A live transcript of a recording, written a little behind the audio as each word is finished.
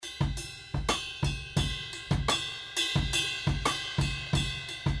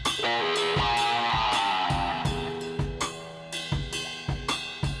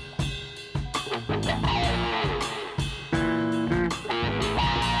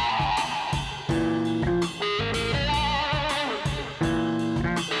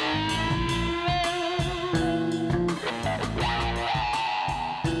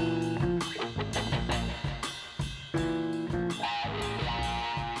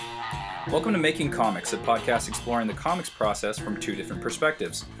Welcome to Making Comics, a podcast exploring the comics process from two different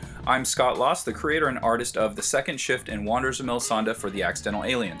perspectives. I'm Scott Loss, the creator and artist of The Second Shift and Wanderers of Melisande for The Accidental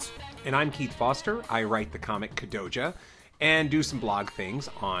Aliens. And I'm Keith Foster. I write the comic Kadoja and do some blog things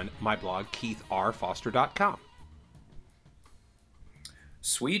on my blog, keithrfoster.com.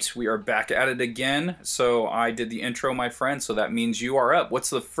 Sweet, we are back at it again. So I did the intro, my friend, so that means you are up. What's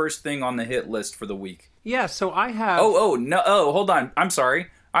the first thing on the hit list for the week? Yeah, so I have... Hold on. I'm sorry.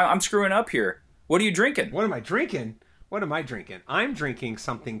 I'm screwing up here. What are you drinking? What am I drinking? I'm drinking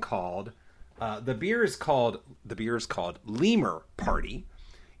something called... The beer is called Lemur Party.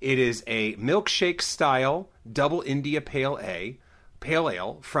 It is a milkshake-style double India Pale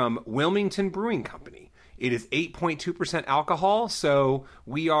Ale from Wilmington Brewing Company. It is 8.2% alcohol, so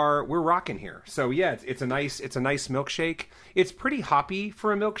we're rocking here. So yeah, it's a nice milkshake. It's pretty hoppy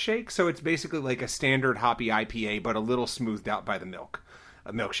for a milkshake, so it's basically like a standard hoppy IPA, but a little smoothed out by the milk,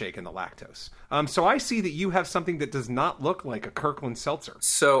 a milkshake and the lactose. So I see that you have something that does not look like a Kirkland Seltzer.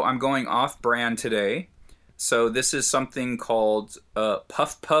 So I'm going off-brand today. So this is something called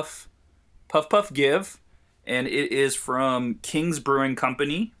Puff Puff Give, and it is from King's Brewing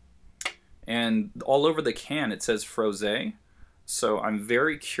Company. And all over the can it says Frosé. So I'm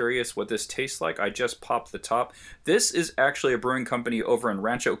very curious what this tastes like. I just popped the top. This is actually a brewing company over in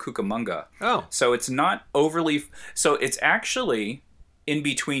Rancho Cucamonga. Oh. So it's not overly... So it's actually in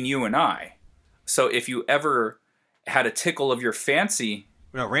between you and I. So if you ever had a tickle of your fancy...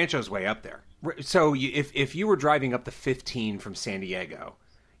 No, Rancho's way up there. So if you were driving up the 15 from San Diego...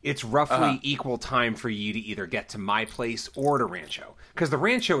 It's roughly equal time for you to either get to my place or to Rancho. Because the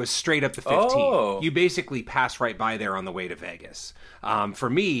Rancho is straight up the 15. Oh. You basically pass right by there on the way to Vegas. For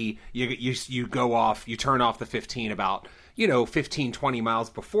me, you go off, you turn off the 15 about, 15, 20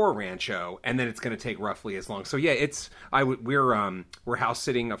 miles before Rancho, and then it's going to take roughly as long. So yeah, we're house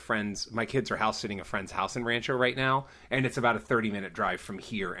sitting my kids are house sitting a friend's house in Rancho right now, and it's about a 30-minute drive from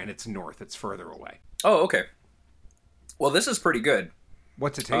here, and it's north, it's further away. Oh, okay. Well, this is pretty good.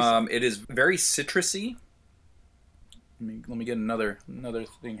 What's it taste like? It is very citrusy. Let me get another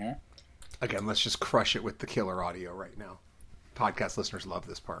thing here. Again, let's just crush it with the killer audio right now. Podcast listeners love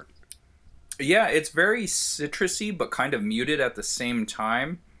this part. Yeah, it's very citrusy, but kind of muted at the same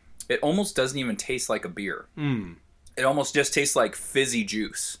time. It almost doesn't even taste like a beer. It almost just tastes like fizzy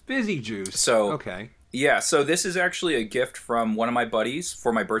juice. Fizzy juice. So, okay. Yeah, so this is actually a gift from one of my buddies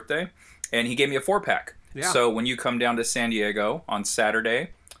for my birthday, and he gave me a 4-pack. Yeah. So when you come down to San Diego on Saturday,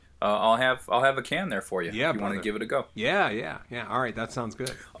 I'll have a can there for you. Yeah, if you want to give it a go. Yeah. All right, that sounds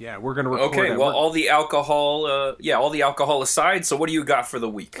good. Yeah, we're gonna record. Okay, well, all the alcohol aside. So what do you got for the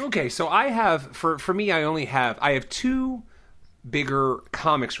week? Okay, so I have for me, I have two bigger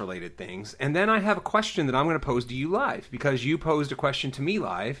comics related things, and then I have a question that I'm going to pose to you live because you posed a question to me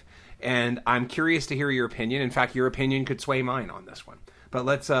live, and I'm curious to hear your opinion. In fact, your opinion could sway mine on this one. But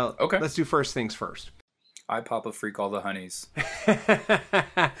let's do first things first. I pop a freak all the honeys.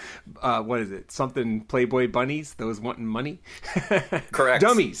 What is it? Something Playboy bunnies? Those wanting money? Correct.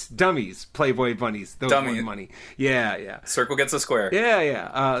 Dummies. Playboy bunnies. Those wanting money. Yeah. Circle gets a square.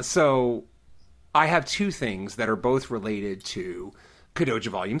 Yeah. So I have two things that are both related to Kadoja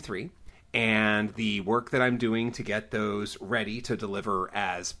Volume 3 and the work that I'm doing to get those ready to deliver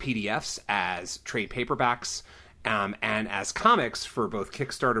as PDFs, as trade paperbacks, and as comics for both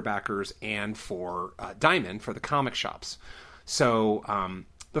Kickstarter backers and for Diamond for the comic shops. So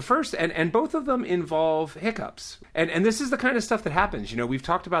the first, and both of them involve hiccups. And this is the kind of stuff that happens. We've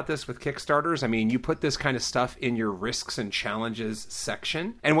talked about this with Kickstarters. I mean, you put this kind of stuff in your risks and challenges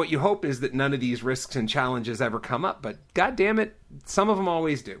section. And what you hope is that none of these risks and challenges ever come up. But God damn it, some of them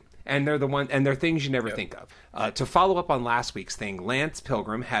always do. And they're things you never think of. To follow up on last week's thing, Lance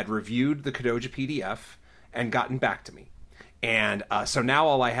Pilgrim had reviewed the Kadoja PDF and gotten back to me. And so now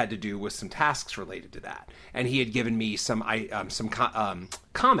all I had to do was some tasks related to that. And he had given me some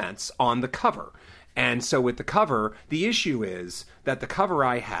comments on the cover. And so with the cover, the issue is that the cover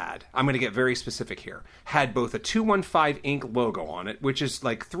I had, I'm going to get very specific here, had both a 215 Inc. logo on it, which is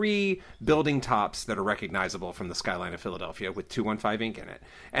like 3 building tops that are recognizable from the skyline of Philadelphia with 215 Inc. in it.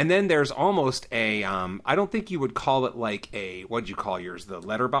 And then there's almost a, I don't think you would call it like a, what'd you call yours, the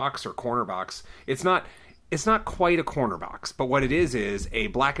letterbox or corner box? It's not quite a corner box, but what it is a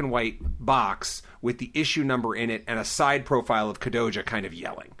black and white box with the issue number in it and a side profile of Kadoja kind of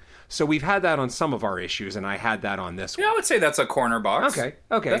yelling. So we've had that on some of our issues, and I had that on this one. Yeah, I would say that's a corner box. Okay.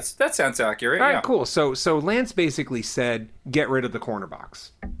 That sounds accurate. All right, cool. So Lance basically said, get rid of the corner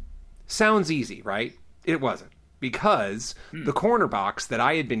box. Sounds easy, right? It wasn't. Because the corner box that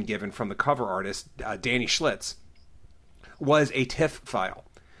I had been given from the cover artist, Danny Schlitz, was a TIFF file.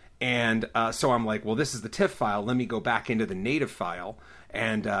 And so I'm like, well, this is the TIFF file. Let me go back into the native file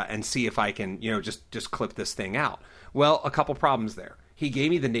and see if I can, just clip this thing out. Well, a couple problems there. He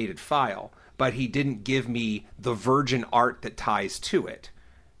gave me the native file, but he didn't give me the virgin art that ties to it.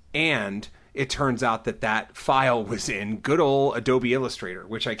 And it turns out that file was in good old Adobe Illustrator,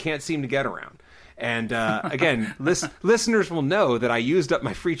 which I can't seem to get around. And again, listeners will know that I used up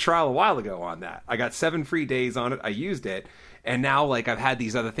my free trial a while ago on that. I got 7 free days on it. I used it. And now, like, I've had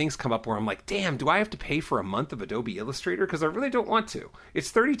these other things come up where I'm like, damn, do I have to pay for a month of Adobe Illustrator? Because I really don't want to.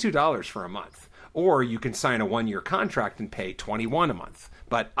 It's $32 for a month. Or you can sign a 1-year contract and pay $21 a month.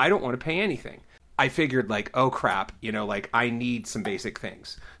 But I don't want to pay anything. I figured, like, oh crap, I need some basic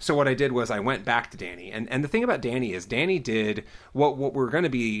things. So what I did was I went back to Danny. And the thing about Danny is Danny did what were going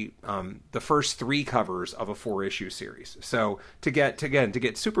to be the first 3 covers of a 4-issue series. So to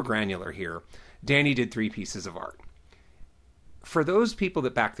get super granular here, Danny did 3 pieces of art. For those people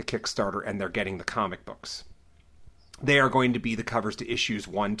that back the Kickstarter and they're getting the comic books, they are going to be the covers to issues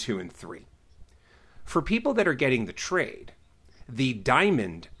 1, 2, and 3. For people that are getting the trade, the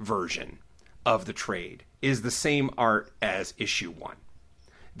diamond version of the trade is the same art as issue 1.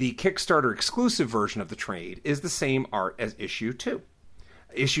 The Kickstarter exclusive version of the trade is the same art as issue 2.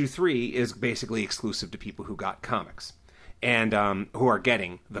 Issue 3 is basically exclusive to people who got comics and who are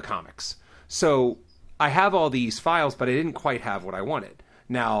getting the comics. So I have all these files, but I didn't quite have what I wanted.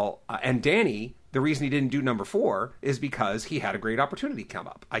 Now, and Danny, the reason he didn't do number 4 is because he had a great opportunity come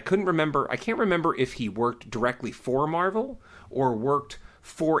up. I can't remember if he worked directly for Marvel or worked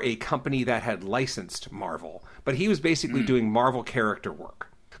for a company that had licensed Marvel, but he was basically doing Marvel character work.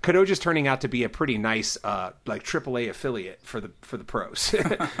 Kadoja's turning out to be a pretty nice, like AAA affiliate for the pros,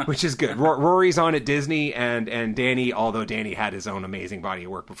 which is good. Rory's on at Disney, and Danny, although Danny had his own amazing body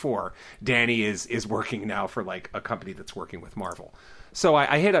of work before, Danny is working now for like a company that's working with Marvel. So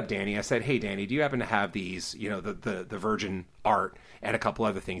I hit up Danny. I said, "Hey, Danny, do you happen to have these, the Virgin art and a couple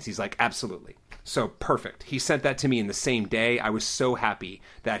other things?" He's like, "Absolutely." So perfect. He sent that to me in the same day. I was so happy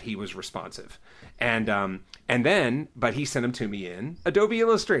that he was responsive. And then he sent them to me in Adobe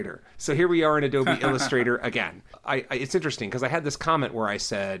Illustrator. So here we are in Adobe Illustrator again. It's interesting because I had this comment where I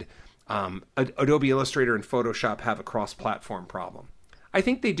said, Adobe Illustrator and Photoshop have a cross-platform problem. I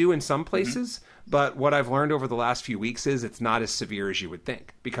think they do in some places, but what I've learned over the last few weeks is it's not as severe as you would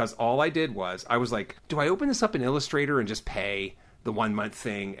think. Because all I did was, I was like, do I open this up in Illustrator and just pay the 1-month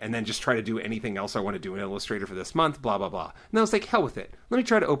thing and then just try to do anything else I want to do in Illustrator for this month, blah, blah, blah. And I was like, hell with it. Let me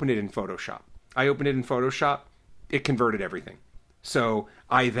try to open it in Photoshop. I opened it in Photoshop. It converted everything. So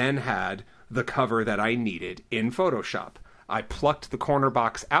I then had the cover that I needed in Photoshop. I plucked the corner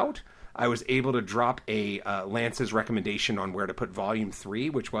box out. I was able to drop a Lance's recommendation on where to put volume 3,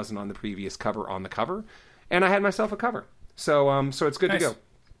 which wasn't on the previous cover, on the cover. And I had myself a cover. So it's good to go.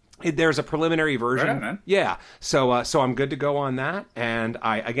 There's a preliminary version. Right on, man. Yeah. So I'm good to go on that. And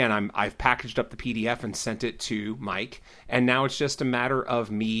I've packaged up the PDF and sent it to Mike. And now it's just a matter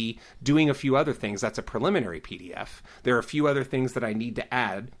of me doing a few other things. That's a preliminary PDF. There are a few other things that I need to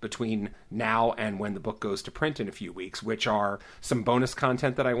add between now and when the book goes to print in a few weeks, which are some bonus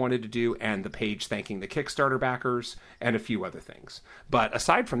content that I wanted to do and the page thanking the Kickstarter backers and a few other things. But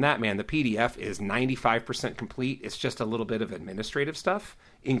aside from that, man, the PDF is 95% complete. It's just a little bit of administrative stuff,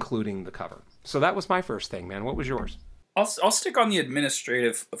 including the cover. So that was my first thing, man. What was yours? I'll stick on the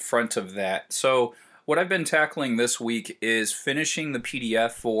administrative front of that. So what I've been tackling this week is finishing the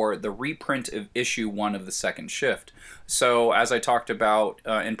PDF for the reprint of issue 1 of the second shift. So as I talked about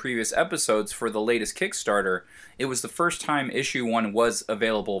in previous episodes for the latest Kickstarter, it was the first time issue 1 was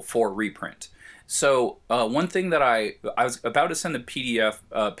available for reprint. So one thing that I was about to send the PDF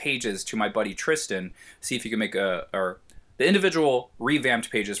pages to my buddy Tristan, see if he could make the individual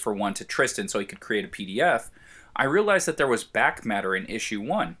revamped pages for 1 to Tristan so he could create a PDF. I realized that there was back matter in issue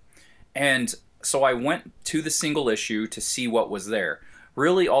 1. And so I went to the single issue to see what was there.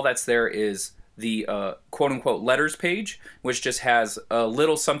 Really, all that's there is the quote-unquote letters page, which just has a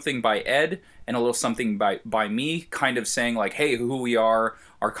little something by Ed and a little something by me, kind of saying like, hey, who we are,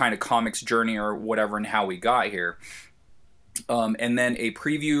 our kind of comics journey or whatever, and how we got here. And then a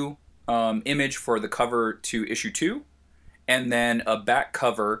preview image for the cover to issue 2. And then a back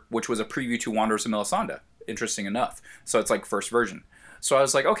cover, which was a preview to Wanderers of Melisande, interesting enough. So it's like first version. So I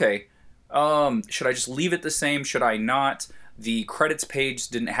was like, okay, should I just leave it the same? Should I not? The credits page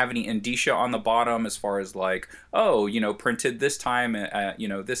didn't have any indicia on the bottom as far as like, oh, printed this time at,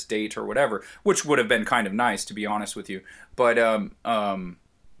 this date or whatever, which would have been kind of nice, to be honest with you. But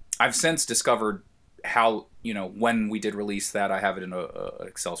I've since discovered how, when we did release that, I have it in a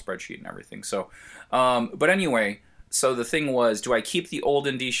Excel spreadsheet and everything. So, but anyway, So the thing was, do I keep the old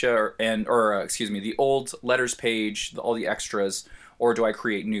indicia or the old letters page, all the extras, or do I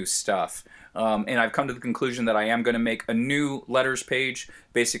create new stuff? And I've come to the conclusion that I am going to make a new letters page,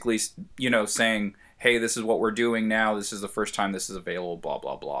 basically, saying, hey, this is what we're doing now. This is the first time this is available, blah,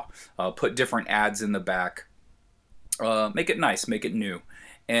 blah, blah. Put different ads in the back. Make it nice, make it new.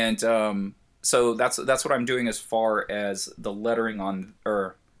 And so that's what I'm doing as far as the lettering on,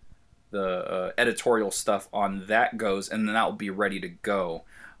 or the editorial stuff on that goes, and then that will be ready to go.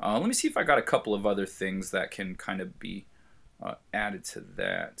 Let me see if I got a couple of other things that can kind of be added to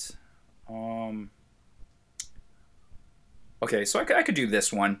that. Okay, so I could do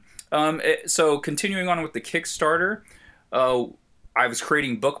this one. So continuing on with the Kickstarter, I was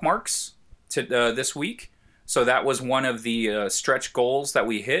creating bookmarks this week. So that was one of the stretch goals that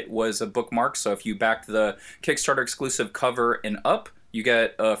we hit, was a bookmark. So if you backed the Kickstarter exclusive cover and up, you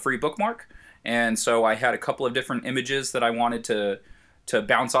get a free bookmark. And so I had a couple of different images that I wanted to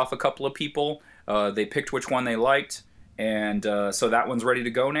bounce off a couple of people. They picked which one they liked. And so that one's ready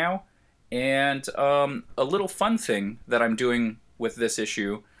to go now. And a little fun thing that I'm doing with this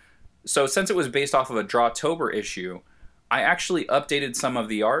issue. So since it was based off of a Drawtober issue, I actually updated some of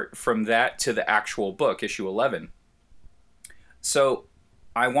the art from that to the actual book, issue 11. So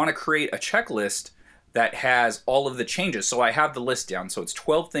I want to create a checklist that has all of the changes. So I have the list down. So it's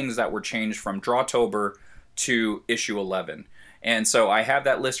 12 things that were changed from Drawtober to issue 11. And so I have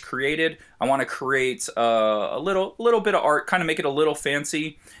that list created. I want to create a little bit of art, kind of make it a little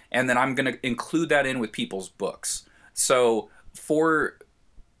fancy, and then I'm going to include that in with people's books. So for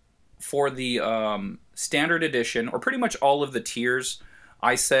the standard edition, or pretty much all of the tiers,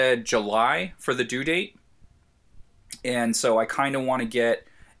 I said July for the due date. And so I kind of want to get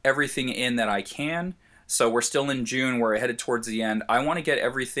everything in that I can. So we're still in June. We're headed towards the end. I want to get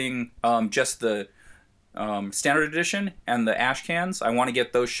everything, just the standard edition and the ash cans. I want to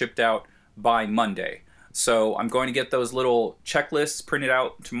get those shipped out by Monday. So I'm going to get those little checklists printed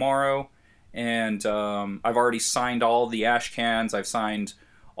out tomorrow. And I've already signed all the ash cans. I've signed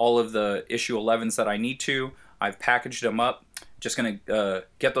all of the issue 11s that I need to. I've packaged them up. Just going to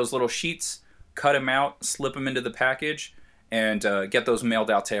get those little sheets, cut them out, slip them into the package, and get those mailed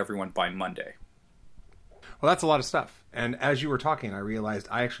out to everyone by Monday. Well, that's a lot of stuff. And as you were talking, I realized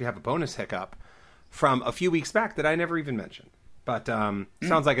I actually have a bonus hiccup from a few weeks back that I never even mentioned. But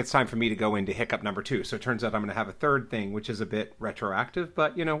sounds like it's time for me to go into hiccup number 2. So it turns out I'm going to have a third thing, which is a bit retroactive.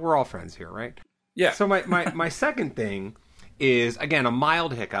 But, we're all friends here, right? Yeah. So my second thing is, again, a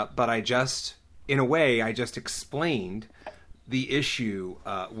mild hiccup, but I just explained the issue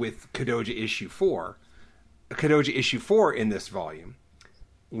with Kadoja issue 4. Kadoja issue 4 in this volume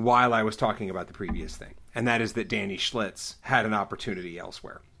while I was talking about the previous thing. And that is that Danny Schlitz had an opportunity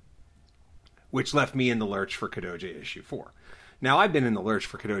elsewhere, which left me in the lurch for Kadoja issue 4. Now, I've been in the lurch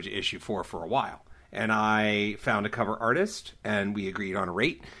for Kadoja issue 4 for a while, and I found a cover artist, and we agreed on a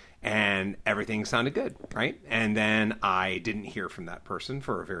rate, and everything sounded good, right? And then I didn't hear from that person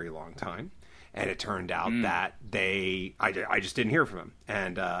for a very long time, and it turned out that I just didn't hear from him.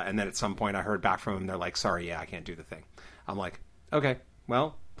 And then at some point I heard back from them. They're like, sorry, yeah, I can't do the thing. I'm like, okay,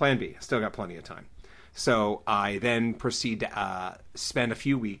 well, plan B. Still got plenty of time. So I then proceed to spend a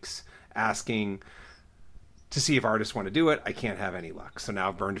few weeks asking to see if artists want to do it. I can't have any luck. So now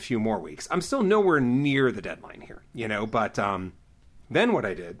I've burned a few more weeks. I'm still nowhere near the deadline here, but then what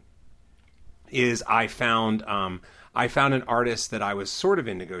I did is I found an artist that I was sort of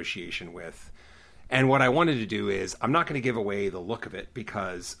in negotiation with. And what I wanted to do is, I'm not going to give away the look of it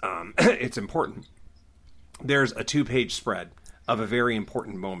because it's important. There's a 2-page spread of a very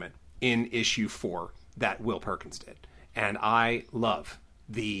important moment in issue 4 that Will Perkins did. And I love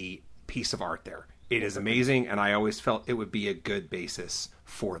the piece of art there. It is amazing, and I always felt it would be a good basis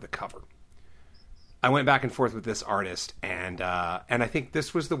for the cover. I went back and forth with this artist, and I think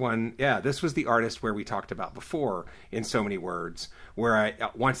this was the one. Yeah, this was the artist where we talked about before in so many words. Where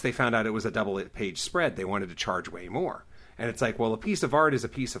once they found out it was a double-page spread, they wanted to charge way more. And it's like, well, a piece of art is a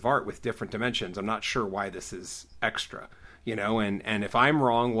piece of art with different dimensions. I'm not sure why this is extra, And if I'm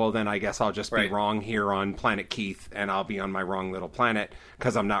wrong, well, then I guess I'll just be wrong here on Planet Keith, and I'll be on my wrong little planet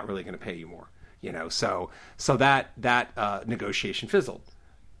because I'm not really going to pay you more. So that negotiation fizzled.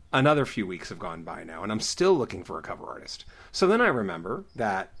 Another few weeks have gone by now, and I'm still looking for a cover artist. So then I remember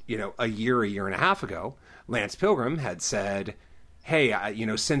that, a year and a half ago, Lance Pilgrim had said, hey,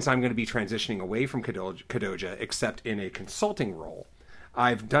 since I'm going to be transitioning away from Kadoja, except in a consulting role,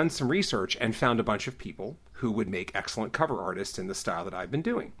 I've done some research and found a bunch of people who would make excellent cover artists in the style that I've been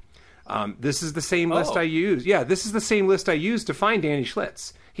doing. This is the same list I used. Yeah, this is the same list I used to find Danny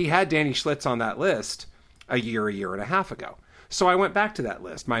Schlitz. He had Danny Schlitz on that list a year and a half ago. So I went back to that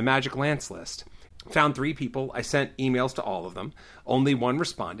list, my Magic Lance list, found 3 people. I sent emails to all of them. Only one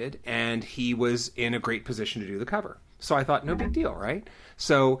responded, and he was in a great position to do the cover. So I thought, no big deal, right?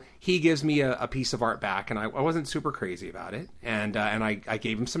 So he gives me a piece of art back, and I wasn't super crazy about it. And I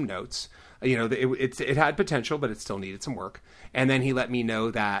gave him some notes. You know, it had potential, but it still needed some work. And then he let me know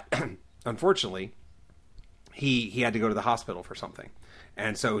that, unfortunately, he had to go to the hospital for something.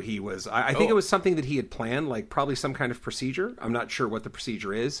 And so he was, I think it was something that he had planned, like probably some kind of procedure. I'm not sure what the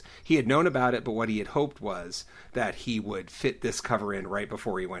procedure is. He had known about it, but what he had hoped was that he would fit this cover in right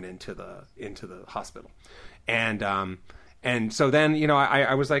before he went into the hospital. And so then, you know,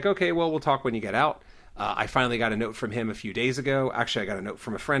 I was like, okay, well, we'll talk when you get out. I finally got a note from him a few days ago. Actually, I got a note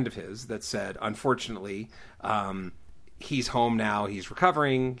from a friend of his that said, unfortunately, he's home now. He's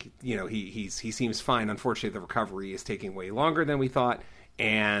recovering. You know, he seems fine. Unfortunately, the recovery is taking way longer than we thought,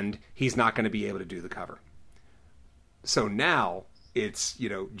 and he's not going to be able to do the cover. So now it's, you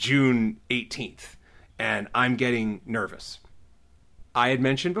know, June 18th, and I'm getting nervous. I had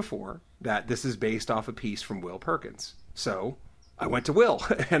mentioned before that this is based off a piece from Will Perkins. So I went to Will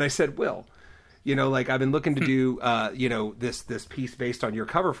and I said, Will, you know, like I've been looking to do, you know, this piece based on your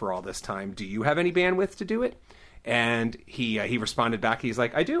cover for all this time. Do you have any bandwidth to do it? And he responded back. He's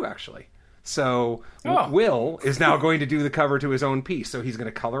like, I do actually. So Will is now going to do the cover to his own piece. So he's going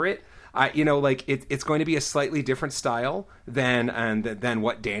to color it. You know, like it's going to be a slightly different style than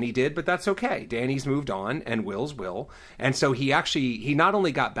what Danny did, but that's okay. Danny's moved on, and Will's Will. And so he not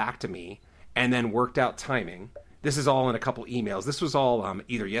only got back to me and then worked out timing. This is all in a couple emails. This was all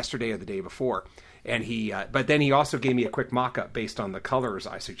either yesterday or the day before. And but then he also gave me a quick mock-up based on the colors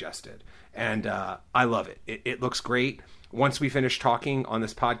I suggested. And I love it. It looks great. Once we finish talking on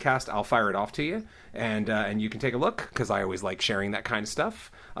this podcast, I'll fire it off to you, and you can take a look, because I always like sharing that kind of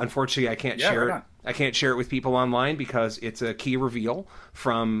stuff. Unfortunately, I can't share it. I can't share it with people online because it's a key reveal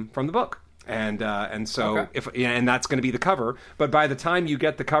from the book, and so and that's going to be the cover. But by the time you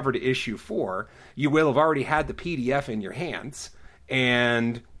get the cover to issue 4, you will have already had the PDF in your hands,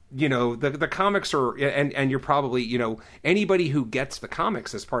 and you know the comics are, and you're probably, you know, anybody who gets the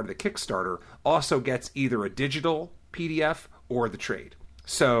comics as part of the Kickstarter also gets either a digital PDF or the trade.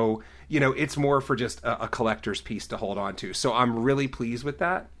 So, you know, it's more for just a collector's piece to hold on to. So I'm really pleased with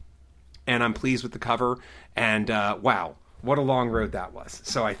that. And I'm pleased with the cover. And wow, what a long road that was.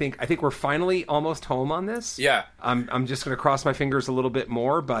 So I think we're finally almost home on this. Yeah. I'm just going to cross my fingers a little bit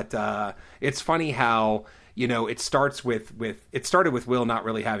more. But it's funny how, you know, it started with Will not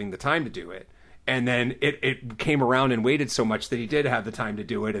really having the time to do it. And then it came around and waited so much that he did have the time to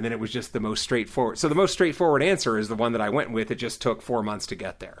do it. And then it was just the most straightforward. So the most straightforward answer is the one that I went with. It just took 4 months to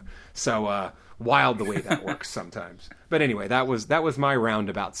get there. So wild the way that works sometimes. But anyway, that was my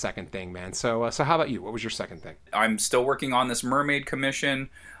roundabout second thing, man. So how about you? What was your second thing? I'm still working on this mermaid commission.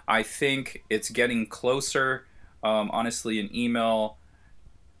 I think it's getting closer. Honestly, an email.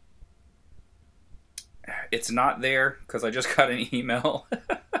 It's not there because I just got an email.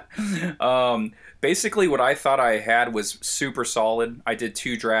 Basically what I thought I had was super solid. I did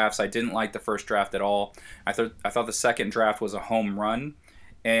 2 drafts. I didn't like the first draft at all. I thought the second draft was a home run,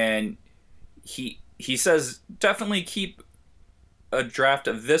 and he says definitely keep a draft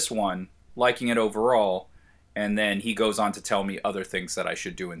of this one, liking it overall, and then he goes on to tell me other things that I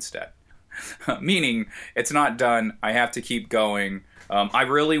should do instead. Meaning it's not done. I have to keep going. I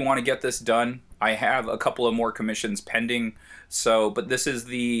really want to get this done. I have a couple of more commissions pending. But this is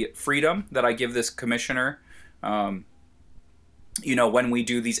the freedom that I give this commissioner, you know, when we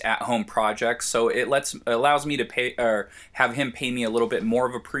do these at-home projects. So it allows me to pay, or have him pay me a little bit more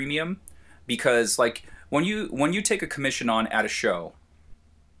of a premium, because like when you take a commission on at a show,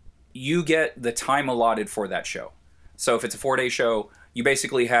 you get the time allotted for that show. So if it's a 4-day show, you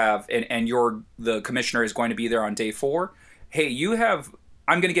basically have, and the commissioner is going to be there on day 4. Hey,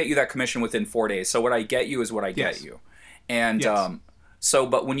 I'm going to get you that commission within 4 days. So what I get you is what I get you. And yes.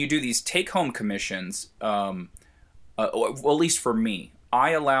 But when you do these take-home commissions, well, at least for me, I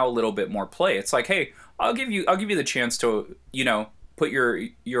allow a little bit more play. It's like, hey, I'll give you the chance to, you know, put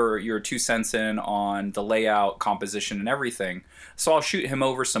your 2 cents in on the layout, composition, and everything. So I'll shoot him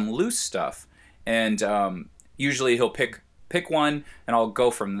over some loose stuff, and usually he'll pick one, and I'll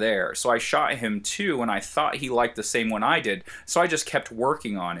go from there. So I shot him 2, and I thought he liked the same one I did, so I just kept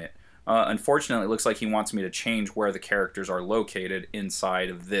working on it. Unfortunately, it looks like he wants me to change where the characters are located inside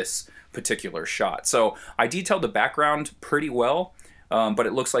of this particular shot. So I detailed the background pretty well, but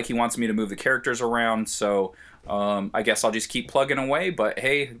it looks like he wants me to move the characters around. So I guess I'll just keep plugging away. But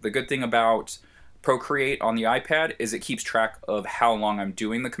hey, the good thing about Procreate on the iPad is it keeps track of how long I'm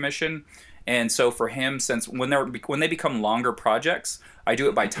doing the commission. And so for him, since when they become longer projects, I do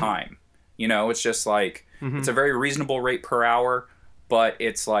it by time. You know, it's just like it's a very reasonable rate per hour, but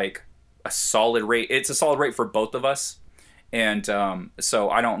it's like a solid rate. It's a solid rate for both of us. And so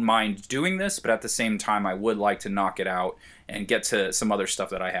I don't mind doing this, but at the same time, I would like to knock it out and get to some other stuff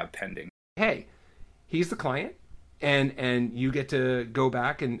that I have pending. Hey, he's the client, and you get to go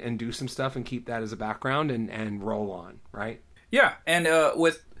back and do some stuff and keep that as a background and roll on, right? Yeah, and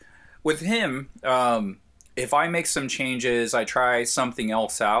with him, if I make some changes, I try something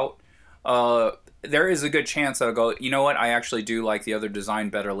else out, there is a good chance that I'll go, you know what, I actually do like the other design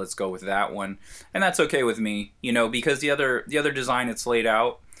better, let's go with that one. And that's okay with me, you know, because the other design, it's laid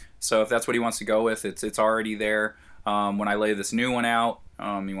out. So if that's what he wants to go with, it's already there. When I lay this new one out,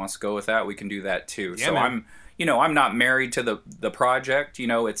 he wants to go with that, we can do that too. Yeah, so man. I'm not married to the project, you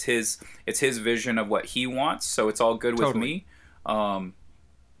know, it's his vision of what he wants, so it's all good with me.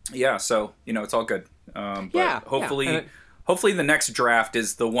 Yeah, so, you know, it's all good. But hopefully the next draft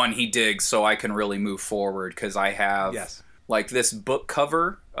is the one he digs, so I can really move forward, because I have like this book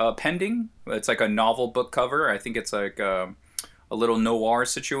cover pending. It's like a novel book cover. I think it's like a little noir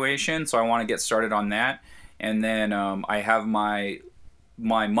situation, so I want to get started on that. And then I have my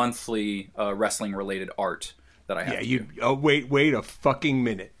monthly wrestling related art that I have. Yeah, wait a fucking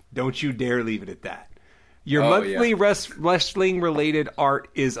minute! Don't you dare leave it at that. Your monthly wrestling-related art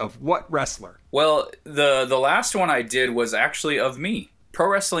is of what wrestler? Well, the last one I did was actually of me. Pro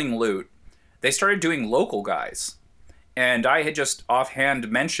Wrestling Loot. They started doing local guys. And I had just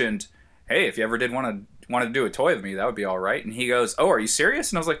offhand mentioned, hey, if you ever did want to do a toy of me, that would be all right. And he goes, oh, are you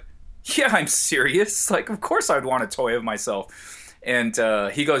serious? And I was like, yeah, I'm serious. Like, of course I'd want a toy of myself. And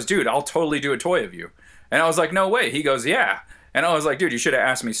he goes, dude, I'll totally do a toy of you. And I was like, no way. He goes, yeah. And I was like, dude, you should have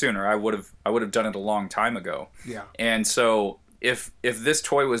asked me sooner. I would have done it a long time ago. Yeah. And so if this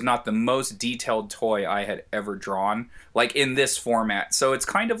toy was not the most detailed toy I had ever drawn, like in this format, so it's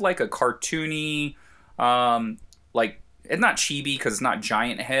kind of like a cartoony, like it's not chibi because it's not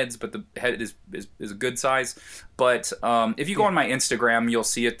giant heads, but the head is a good size. But if you go on my Instagram, you'll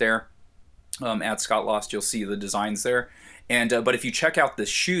see it there. At Scott Lost, you'll see the designs there. And but if you check out the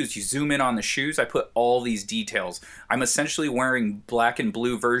shoes, you zoom in on the shoes, I put all these details. I'm essentially wearing black and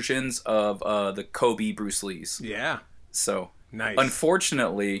blue versions of the Kobe Bruce Lee's. Yeah. So, nice.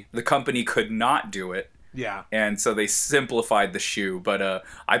 Unfortunately, the company could not do it. Yeah. And so they simplified the shoe, but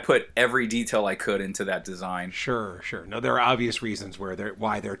I put every detail I could into that design. Sure. No, there are obvious reasons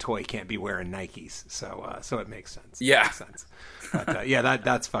why their toy can't be wearing Nikes, so it makes sense. Yeah. It makes sense. But, yeah,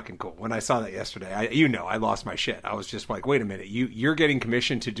 that's fucking cool. When I saw that yesterday, I lost my shit. I was just like, wait a minute, you're getting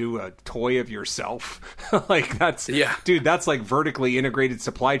commissioned to do a toy of yourself? Like dude, that's like vertically integrated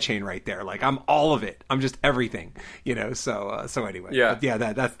supply chain right there. Like I'm all of it. I'm just everything, you know. So anyway, yeah,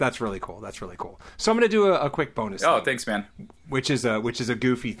 that's really cool. That's really cool. So I'm gonna do a quick bonus. Oh, thanks, man. Which is a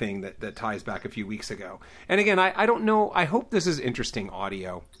goofy thing that ties back a few weeks ago. And again, I don't know. I hope this is interesting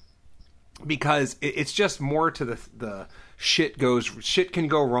audio, because it's just more to the shit can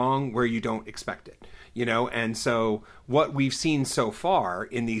go wrong where you don't expect it, you know. And so what we've seen so far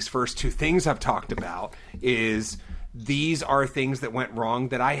in these first two things I've talked about is these are things that went wrong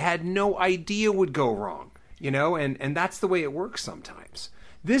that I had no idea would go wrong, you know. And that's the way it works sometimes.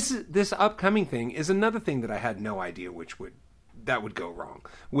 This upcoming thing is another thing that I had no idea would go wrong,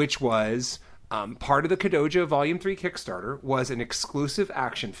 which was part of the Kadoja Volume 3 Kickstarter was an exclusive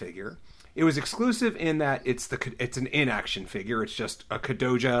action figure. It was exclusive in that it's an in-action figure. It's just a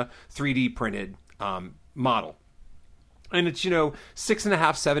Kadoja 3D printed model. And it's,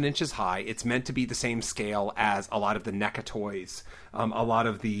 6.5, 7 inches high. It's meant to be the same scale as a lot of the NECA toys, a lot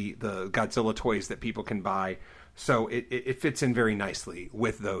of the Godzilla toys that people can buy. So it fits in very nicely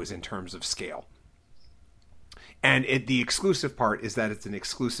with those in terms of scale. And the exclusive part is that it's an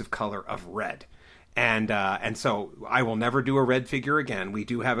exclusive color of red. And so I will never do a red figure again. We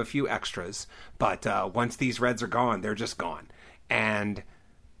do have a few extras, but once these reds are gone, they're just gone. And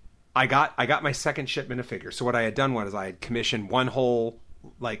I got my second shipment of figures. So what I had done was I had commissioned one whole,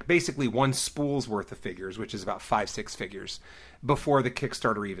 like basically one spool's worth of figures, which is about 5-6 figures, before the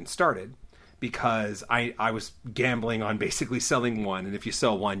Kickstarter even started, because I was gambling on basically selling one, and if you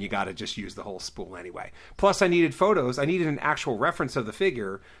sell one, you got to just use the whole spool anyway. Plus, I needed photos. I needed an actual reference of the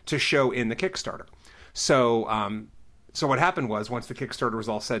figure to show in the Kickstarter. So what happened was, once the Kickstarter was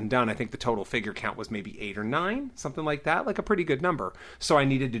all said and done, I think the total figure count was maybe 8 or 9, something like that, like a pretty good number. So I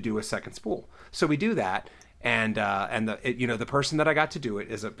needed to do a second spool. So we do that, and the person that I got to do it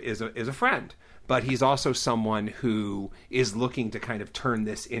is a friend, but he's also someone who is looking to kind of turn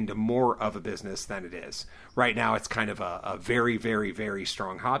this into more of a business than it is. Right now, it's kind of a very, very, very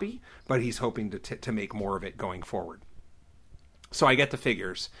strong hobby, but he's hoping to make more of it going forward. So I get the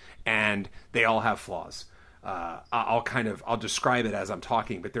figures, and they all have flaws. I'll describe it as I'm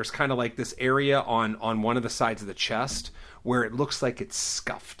talking, but there's kind of like this area on one of the sides of the chest where it looks like it's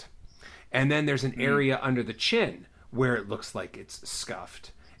scuffed. And then there's an area under the chin where it looks like it's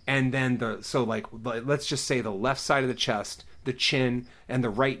scuffed. And then let's just say the left side of the chest, the chin, and the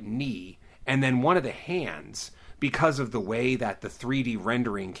right knee, and then one of the hands, because of the way that the 3D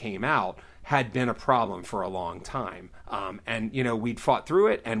rendering came out, had been a problem for a long time. And we'd fought through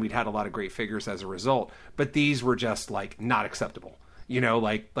it, and we'd had a lot of great figures as a result, but these were just like not acceptable.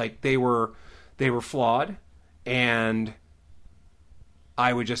 Like they were flawed, and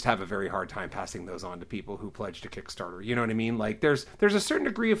I would just have a very hard time passing those on to people who pledge to Kickstarter. You know what I mean? Like there's a certain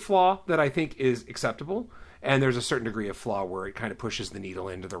degree of flaw that I think is acceptable, and there's a certain degree of flaw where it kind of pushes the needle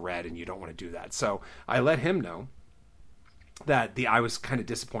into the red, and you don't want to do that. So I let him know that I was kind of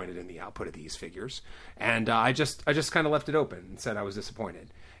disappointed in the output of these figures, and I just kind of left it open and said I was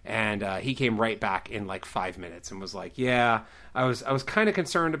disappointed. And he came right back in like 5 minutes and was like, "Yeah, I was kind of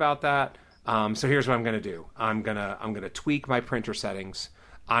concerned about that. So here's what I'm going to do. I'm going to tweak my printer settings.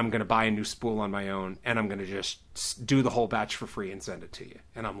 I'm going to buy a new spool on my own, and I'm going to just do the whole batch for free and send it to you."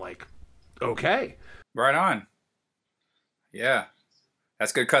 And I'm like, "Okay. Right on." Yeah.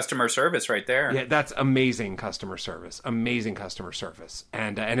 That's good customer service right there. Yeah, that's amazing customer service. Amazing customer service.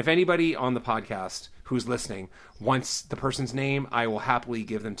 And if anybody on the podcast who's listening wants the person's name, I will happily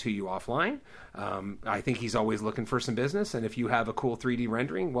give them to you offline. I think he's always looking for some business. And if you have a cool 3D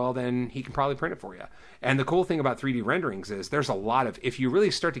rendering, well, then he can probably print it for you. And the cool thing about 3D renderings is there's a lot of, if you really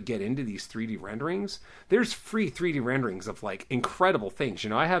start to get into these 3D renderings, there's free 3D renderings of like incredible things.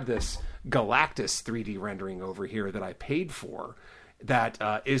 I have this Galactus 3D rendering over here that I paid for, that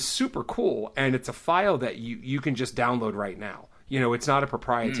is super cool, and it's a file that you can just download right now. It's not a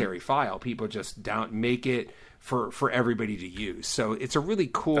proprietary file. People just make it for everybody to use. So it's a really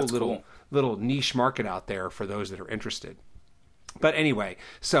cool little niche market out there for those that are interested. But anyway,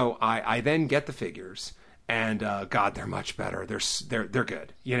 so I then get the figures, and God, they're much better. They're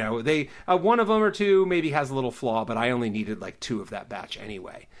good. They one of them or two maybe has a little flaw, but I only needed like 2 of that batch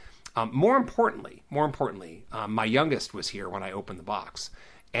anyway. More importantly, my youngest was here when I opened the box,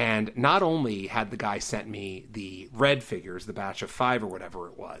 and not only had the guy sent me the red figures, the batch of 5 or whatever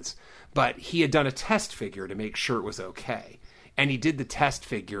it was, but he had done a test figure to make sure it was okay. And he did the test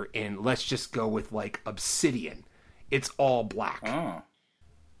figure in, let's just go with like obsidian. It's all black. Oh.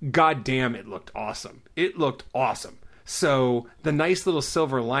 God damn, it looked awesome. It looked awesome. So the nice little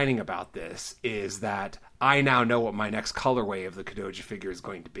silver lining about this is that I now know what my next colorway of the Kadoja figure is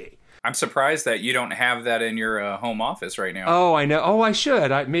going to be. I'm surprised that you don't have that in your home office right now. Oh, I know. Oh, I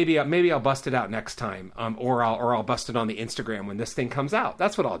should. Maybe I'll bust it out next time, or I'll bust it on the Instagram when this thing comes out.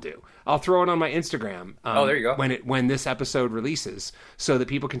 That's what I'll do. I'll throw it on my Instagram. There you go. When this episode releases, so that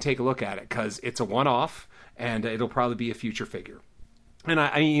people can take a look at it, because it's a one-off, and it'll probably be a future figure.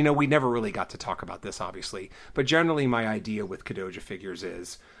 And we never really got to talk about this, obviously, but generally my idea with Kadoja figures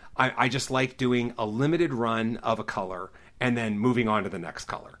is I just like doing a limited run of a color and then moving on to the next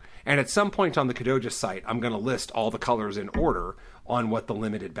color. And at some point on the Kadoja site, I'm going to list all the colors in order on what the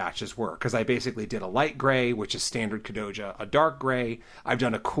limited batches were. Because I basically did a light gray, which is standard Kadoja, a dark gray. I've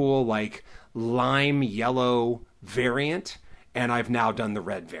done a cool, like, lime yellow variant. And I've now done the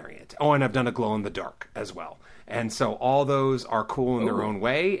red variant. Oh, and I've done a glow in the dark as well. And so all those are cool in their own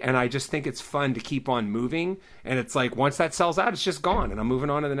way. And I just think it's fun to keep on moving. And it's like, once that sells out, it's just gone. And I'm moving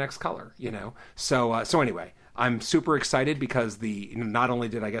on to the next color, So anyway, I'm super excited because not only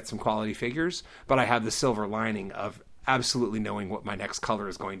did I get some quality figures, but I have the silver lining of absolutely knowing what my next color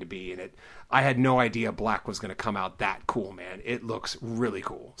is going to be. And I had no idea black was going to come out that cool, man. It looks really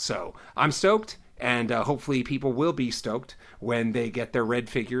cool. So I'm stoked. And hopefully people will be stoked when they get their red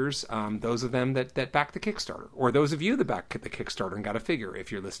figures, those of them that back the Kickstarter, or those of you that back the Kickstarter and got a figure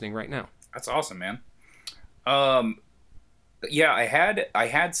if you're listening right now. That's awesome, man. Yeah, I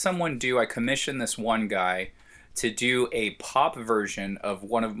had someone I commissioned this one guy to do a pop version of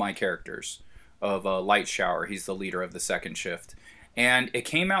one of my characters, of Light Shower. He's the leader of the second shift. And it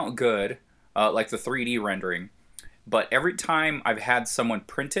came out good, like the 3D rendering. But every time I've had someone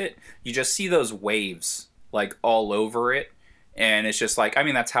print it, you just see those waves like all over it. And it's just like,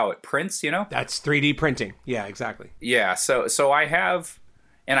 that's how it prints, That's 3D printing. Yeah, exactly. Yeah. So I have,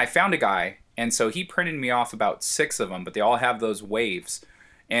 and I found a guy, and so he printed me off about 6 of them, but they all have those waves.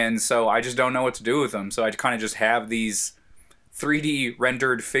 and so I just don't know what to do with them. So I kind of just have these 3D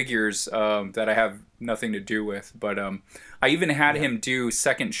rendered figures that I have nothing to do with. But I even had him do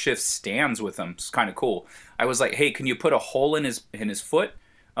second shift stands with them. It's kind of cool. I was like, hey, can you put a hole in his foot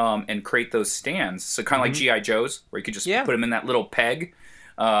and create those stands? So kind of like G.I. Joe's, where you could just put them in that little peg.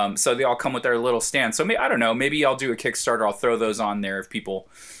 So they all come with their little stand. So I don't know. Maybe I'll do a Kickstarter. I'll throw those on there if people,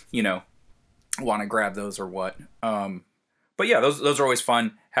 want to grab those or what. But yeah, those are always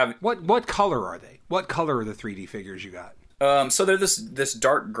fun. What color are they? What color are the 3D figures you got? So they're this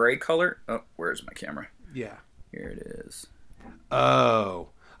dark gray color. Oh, where's my camera? Yeah. Here it is. Oh,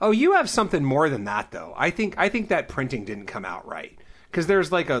 you have something more than that though. I think that printing didn't come out right because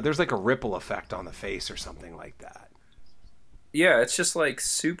there's like a ripple effect on the face or something like that. Yeah, it's just like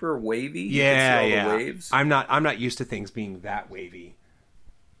super wavy. Yeah, you can see all the waves. I'm not used to things being that wavy.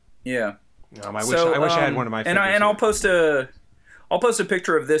 Yeah. I wish I had one of my. And I'll post a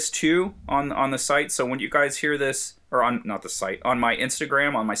picture of this too on the site. So when you guys hear this, or on not the site, on my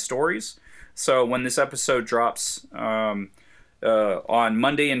Instagram, on my stories. So when this episode drops on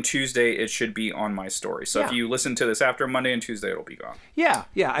Monday and Tuesday, it should be on my story. So if you listen to this after Monday and Tuesday, it'll be gone. Yeah,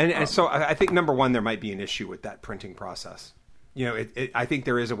 and so I think number one, there might be an issue with that printing process. I think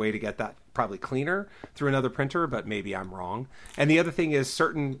there is a way to get that probably cleaner through another printer, but maybe I'm wrong. And the other thing is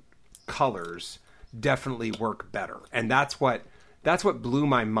certain colors definitely work better, and that's what blew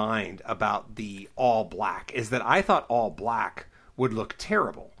my mind about the all black is that I thought all black would look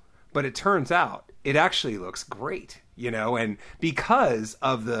terrible, but it turns out it actually looks great, and because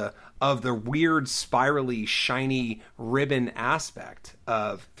of the weird spirally shiny ribbon aspect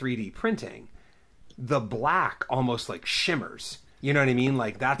of 3D printing, the black almost like shimmers. You know what I mean?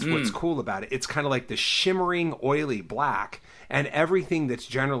 Like that's what's cool about it. It's kind of like the shimmering, oily black, and everything that's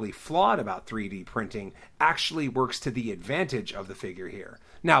generally flawed about 3D printing actually works to the advantage of the figure here.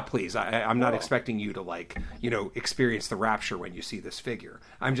 Now, please, I'm not expecting you to experience the rapture when you see this figure.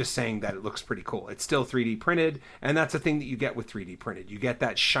 I'm just saying that it looks pretty cool. It's still 3D printed, and that's the thing that you get with 3D printed. You get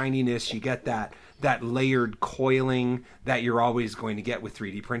that shininess, you get that layered coiling that you're always going to get with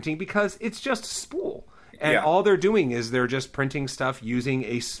 3D printing because it's just a spool. And all they're doing is they're just printing stuff using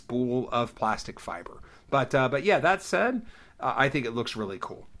a spool of plastic fiber. But yeah, that said, I think it looks really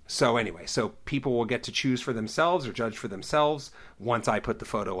cool. So anyway, people will get to choose for themselves or judge for themselves once I put the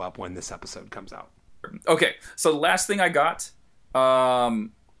photo up when this episode comes out. Okay, so the last thing I got,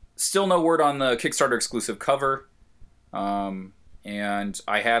 still no word on the Kickstarter exclusive cover. And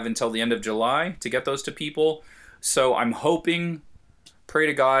I have until the end of July to get those to people. So I'm hoping, pray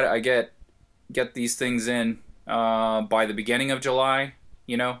to God, I get these things in by the beginning of July.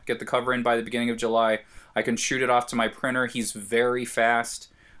 Get the cover in by the beginning of July. I can shoot it off to my printer. He's very fast.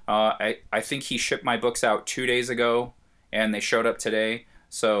 I think he shipped my books out 2 days ago, and they showed up today.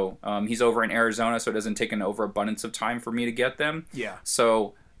 So he's over in Arizona, so it doesn't take an overabundance of time for me to get them. Yeah.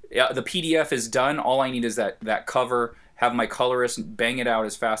 So the PDF is done. All I need is that cover. Have my colorist bang it out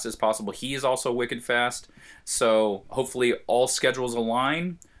as fast as possible. He is also wicked fast. So hopefully all schedules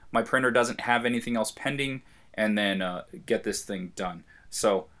align. My printer doesn't have anything else pending, and then get this thing done.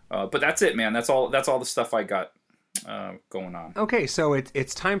 So, but that's it, man. That's all the stuff I got going on. Okay, so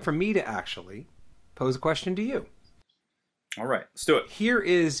it's time for me to actually pose a question to you. All right, let's do it. Here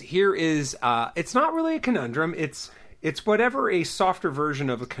is it's not really a conundrum. It's whatever a softer version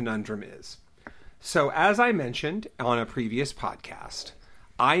of a conundrum is. So as I mentioned on a previous podcast,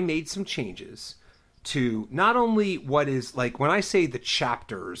 I made some changes to not only what is like when I say the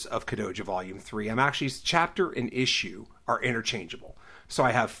chapters of Kadoja Volume 3, I'm actually chapter and issue are interchangeable. So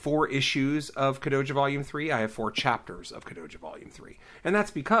I have 4 issues of Kadoja Volume 3. I have 4 chapters of Kadoja Volume 3. And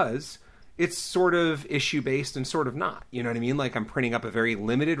that's because it's sort of issue-based and sort of not. You know what I mean? Like I'm printing up a very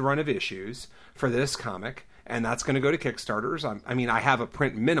limited run of issues for this comic, and that's going to go to Kickstarters. I have a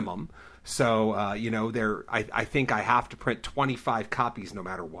print minimum. So, I think I have to print 25 copies no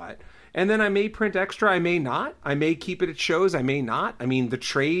matter what. And then I may print extra, I may not. I may keep it at shows, I may not. I mean, the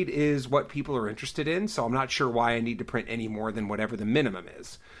trade is what people are interested in, so I'm not sure why I need to print any more than whatever the minimum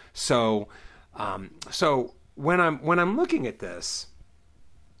is. So when I'm looking at this,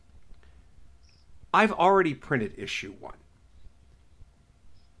 I've already printed issue 1,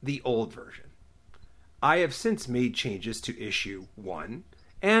 the old version. I have since made changes to issue 1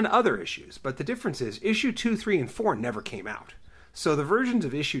 and other issues, but the difference is issue 2, 3, and 4 never came out. So the versions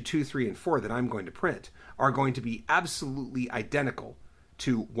of issue 2, 3, and 4 that I'm going to print are going to be absolutely identical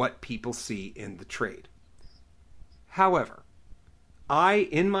to what people see in the trade. However,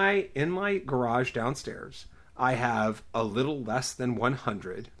 in my garage downstairs, I have a little less than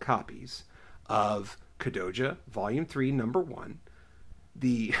 100 copies of Kadoja Volume 3, Number 1,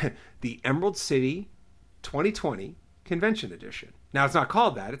 the the Emerald City 2020 Convention Edition. Now it's not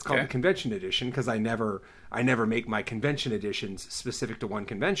called that; it's called the Convention Edition because I never make my convention editions specific to one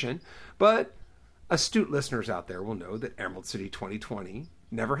convention. But astute listeners out there will know that Emerald City 2020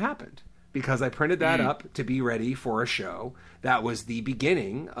 never happened because I printed that up to be ready for a show that was the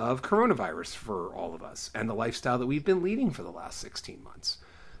beginning of coronavirus for all of us and the lifestyle that we've been leading for the last 16 months.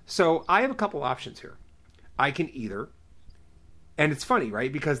 So I have a couple options here. I can either, and it's funny,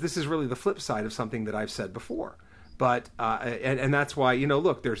 right? Because this is really the flip side of something that I've said before. But and that's why,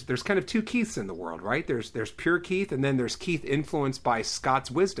 look, there's kind of two Keiths in the world, right? There's pure Keith, and then there's Keith influenced by Scott's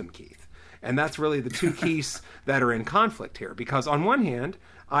wisdom Keith. And that's really the two Keiths that are in conflict here. Because on one hand,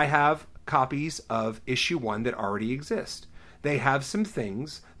 I have copies of issue 1 that already exist. They have some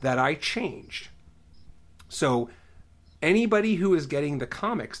things that I changed. So anybody who is getting the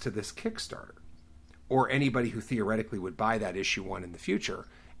comics to this Kickstarter, or anybody who theoretically would buy that issue 1 in the future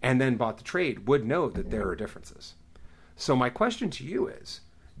and then bought the trade, would know that there are differences. So my question to you is,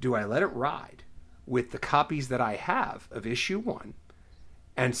 do I let it ride with the copies that I have of issue 1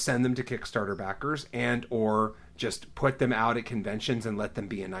 and send them to Kickstarter backers and or just put them out at conventions and let them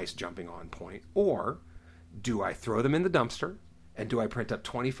be a nice jumping on point? Or do I throw them in the dumpster and do I print up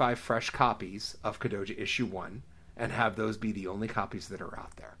 25 fresh copies of Kadoja issue 1 and have those be the only copies that are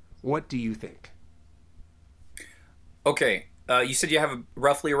out there? What do you think? Okay. You said you have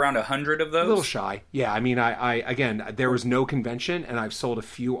roughly around 100 of those? A little shy. Yeah, I mean, I again, there was no convention, and I've sold a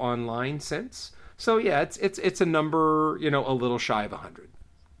few online since. So yeah, it's a number, a little shy of 100.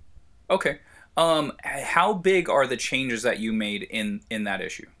 Okay. How big are the changes that you made in that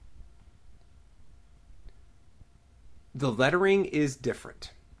issue? The lettering is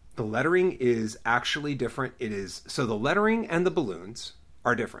different. The lettering is actually different. So the lettering and the balloons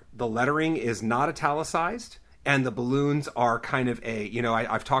are different. The lettering is not italicized. And the balloons are kind of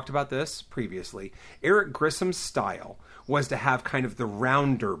I've talked about this previously. Eric Grissom's style was to have kind of the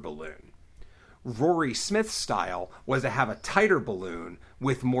rounder balloon. Rory Smith's style was to have a tighter balloon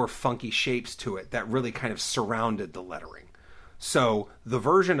with more funky shapes to it that really kind of surrounded the lettering. So the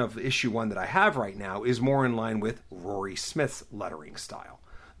version of issue 1 that I have right now is more in line with Rory Smith's lettering style.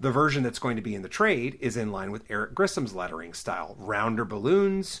 The version that's going to be in the trade is in line with Eric Grissom's lettering style. Rounder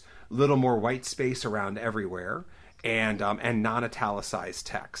balloons, little more white space around everywhere, and non-italicized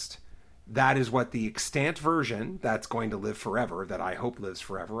text. That is what the extant version that's going to live forever, that I hope lives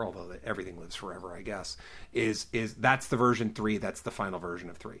forever, although everything lives forever, I guess, is that's the version 3, that's the final version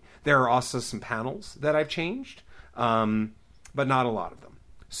of 3. There are also some panels that I've changed, but not a lot of them.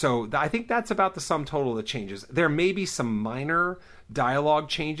 So I think that's about the sum total of the changes. There may be some minor dialogue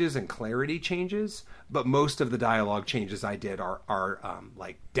changes and clarity changes, but most of the dialogue changes I did are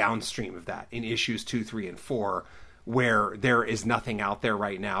like downstream of that in issues 2, 3, and 4, where there is nothing out there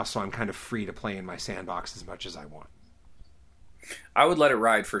right now, so I'm kind of free to play in my sandbox as much as I want. I would let it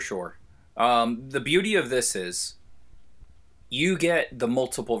ride for sure. The beauty of this is you get the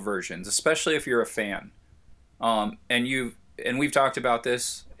multiple versions, especially if you're a fan. And we've talked about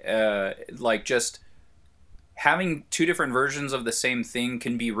this, like just having two different versions of the same thing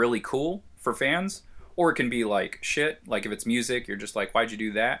can be really cool for fans, or it can be like shit. Like if it's music, you're just like, why'd you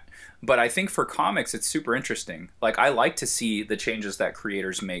do that? But I think for comics, it's super interesting. Like I like to see the changes that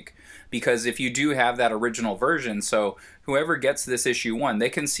creators make, because if you do have that original version, so whoever gets this issue 1, they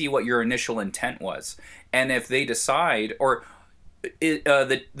can see what your initial intent was. And if they decide, or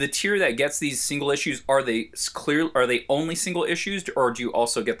the tier that gets these single issues, are they only single issues, or do you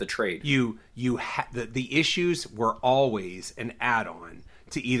also get the trade? The issues were always an add-on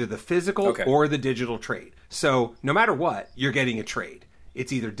to either the physical or the digital trade. So no matter what, you're getting a trade.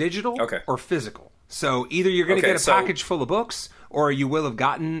 It's either digital or physical. So either you're going to get a package full of books, or you will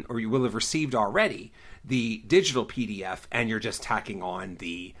have received already the digital PDF, and you're just tacking on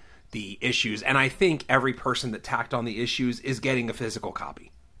the issues. And I think every person that tacked on the issues is getting a physical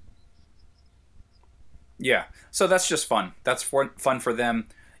copy. Yeah. So that's just fun. That's fun for them.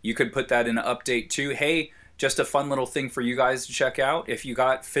 You could put that in an update too. Hey, just a fun little thing for you guys to check out. If you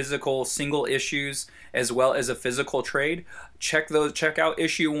got physical single issues as well as a physical trade, check out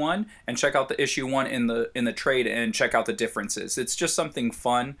issue 1 and check out the issue 1 in the trade and check out the differences. It's just something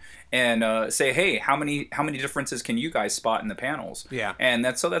fun, and say, hey, how many differences can you guys spot in the panels? Yeah. And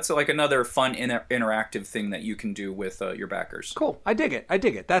that's like another fun interactive thing that you can do with your backers. Cool. I dig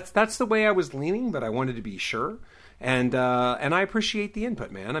it. That's the way I was leaning, but I wanted to be sure. And I appreciate the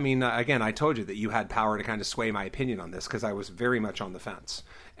input, man. I mean, again, I told you that you had power to kind of sway my opinion on this, because I was very much on the fence.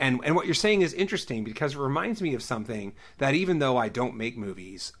 And what you're saying is interesting, because it reminds me of something that, even though I don't make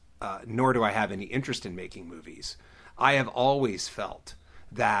movies, nor do I have any interest in making movies, I have always felt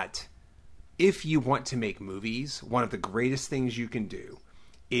that if you want to make movies, one of the greatest things you can do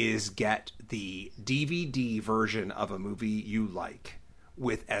is get the DVD version of a movie you like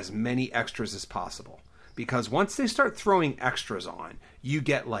with as many extras as possible. Because once they start throwing extras on, you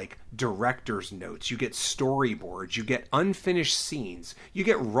get like director's notes, you get storyboards, you get unfinished scenes, you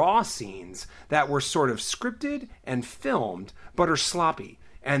get raw scenes that were sort of scripted and filmed but are sloppy.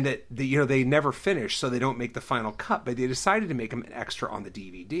 And that they never finish, so they don't make the final cut, but they decided to make them an extra on the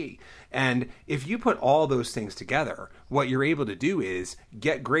DVD. And if you put all those things together, what you're able to do is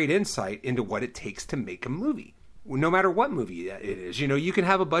get great insight into what it takes to make a movie. No matter what movie it is, you can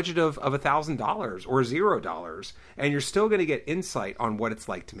have a budget of $1,000 or $0, and you're still going to get insight on what it's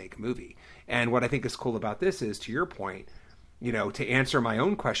like to make a movie. And what I think is cool about this is, to your point, to answer my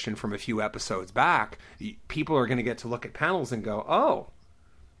own question from a few episodes back, people are going to get to look at panels and go, oh,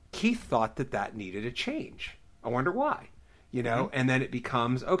 Keith thought that needed a change. I wonder why, and then it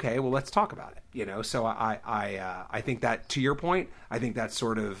becomes, okay, well, let's talk about it, so I think that, to your point, I think that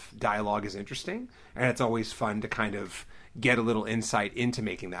sort of dialogue is interesting, and it's always fun to kind of get a little insight into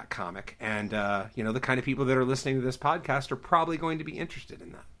making that comic. And, the kind of people that are listening to this podcast are probably going to be interested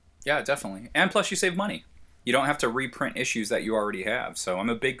in that. Yeah, definitely. And plus you save money. You don't have to reprint issues that you already have. So I'm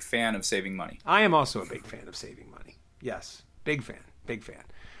a big fan of saving money. I am also a big fan of saving money. Yes. Big fan.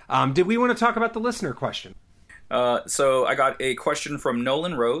 Did we want to talk about the listener question? So I got a question from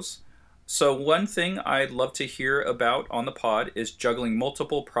Nolan Rose. So one thing I'd love to hear about on the pod is juggling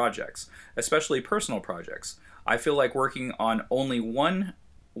multiple projects, especially personal projects. I feel like working on only one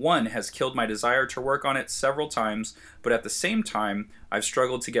has killed my desire to work on it several times, but at the same time, I've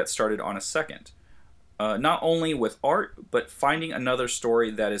struggled to get started on a second. Not only with art, but finding another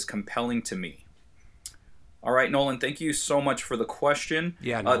story that is compelling to me. All right, Nolan, thank you so much for the question.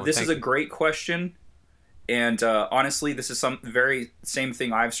 Yeah, Nolan, this is a great question. And honestly, this is some very same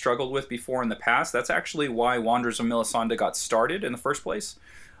thing I've struggled with before in the past. That's actually why Wanderers of Melisande got started in the first place.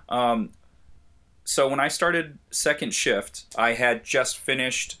 So when I started Second Shift, I had just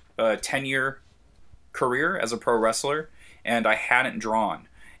finished a 10-year career as a pro wrestler, and I hadn't drawn.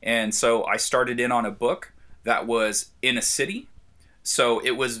 And so I started in on a book that was in a city. So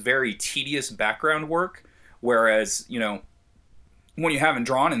it was very tedious background work. Whereas, when you haven't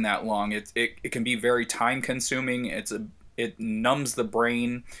drawn in that long, it can be very time consuming. It numbs the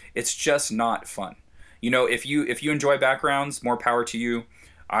brain. It's just not fun. If you enjoy backgrounds, more power to you.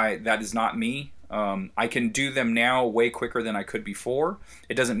 That is not me. I can do them now way quicker than I could before.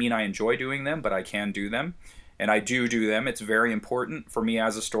 It doesn't mean I enjoy doing them, but I can do them. And I do them. It's very important for me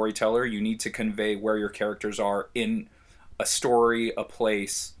as a storyteller. You need to convey where your characters are in a story, a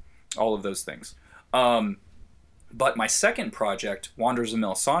place, all of those things. But my second project, Wanderers of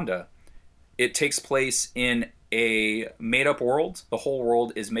Melisande, it takes place in a made-up world. The whole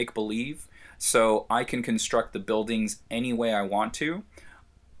world is make-believe, so I can construct the buildings any way I want to.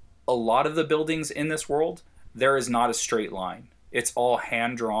 A lot of the buildings in this world, there is not a straight line. It's all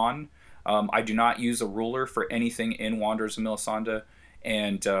hand-drawn. I do not use a ruler for anything in Wanderers of Melisande,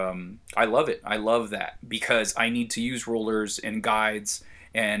 and I love it. I love that because I need to use rulers and guides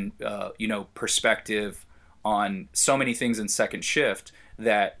and perspective on so many things in Second Shift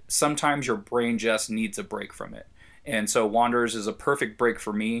that sometimes your brain just needs a break from it. And so Wanderers is a perfect break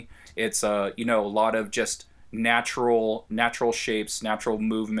for me. It's a lot of just natural shapes, natural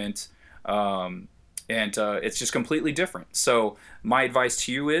movement, and it's just completely different. So my advice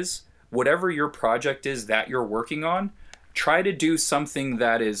to you is, whatever your project is that you're working on, try to do something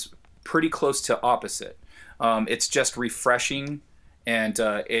that is pretty close to opposite. It's just refreshing. And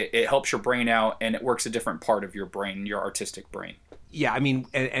it helps your brain out, and it works a different part of your brain, your artistic brain. Yeah, I mean,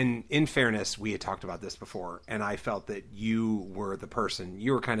 and in fairness, we had talked about this before, and I felt that you were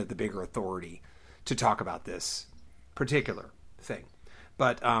kind of the bigger authority to talk about this particular thing.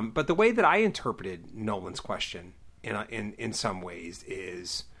 But the way that I interpreted Nolan's question in some ways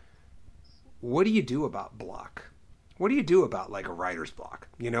is, what do you do about block? What do you do about like a writer's block?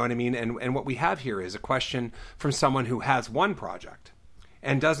 You know what I mean? And what we have here is a question from someone who has one project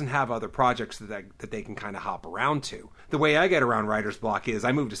and doesn't have other projects that they can kind of hop around to. The way I get around writer's block is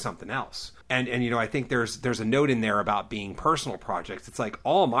I move to something else. And I think there's a note in there about being personal projects. It's like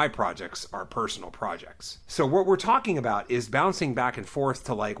all my projects are personal projects. So what we're talking about is bouncing back and forth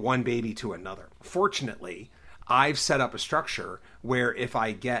to like one baby to another. Fortunately, I've set up a structure where if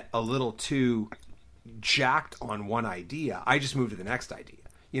I get a little too jacked on one idea, I just move to the next idea.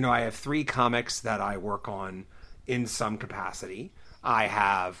 I have 3 comics that I work on in some capacity. I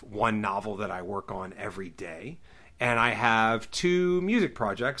have 1 novel that I work on every day. And I have 2 music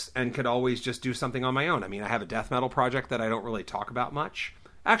projects and could always just do something on my own. I mean, I have a death metal project that I don't really talk about much.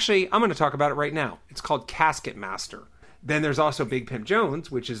 Actually, I'm going to talk about it right now. It's called Casket Master. Then there's also Big Pimp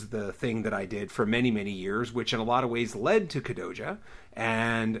Jones, which is the thing that I did for many, many years, which in a lot of ways led to Kadoja.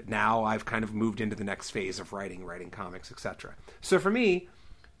 And now I've kind of moved into the next phase of writing comics, etc. So for me,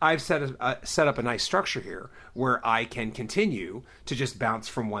 I've set up a nice structure here where I can continue to just bounce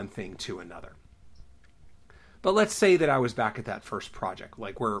from one thing to another. But let's say that I was back at that first project,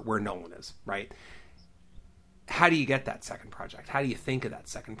 like where Nolan is, right? How do you get that second project? How do you think of that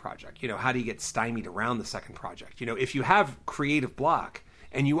second project? How do you get stymied around the second project? If you have creative block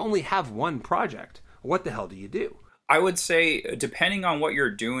and you only have one project, what the hell do you do? I would say, depending on what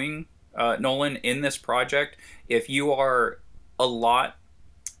you're doing, Nolan, in this project, if you are a lot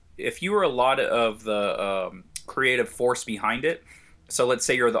of the creative force behind it, so let's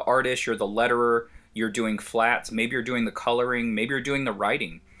say you're the artist, you're the letterer, you're doing flats, maybe you're doing the coloring, maybe you're doing the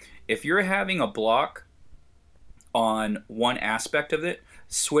writing. If you're having a block on one aspect of it,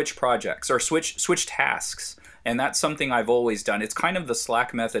 switch projects or switch tasks. And that's something I've always done. It's kind of the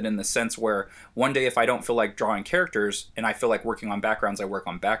Slack method in the sense where one day if I don't feel like drawing characters and I feel like working on backgrounds, I work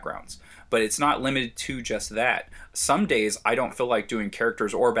on backgrounds. But it's not limited to just that. Some days I don't feel like doing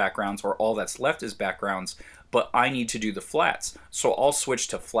characters or backgrounds, or all that's left is backgrounds, but I need to do the flats. So I'll switch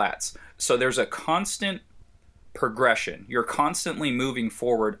to flats. So there's a constant progression. You're constantly moving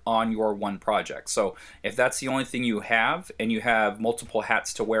forward on your one project. So if that's the only thing you have and you have multiple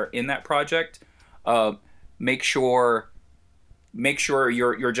hats to wear in that project, make sure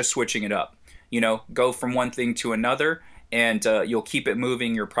you're just switching it up. Go from one thing to another, and you'll keep it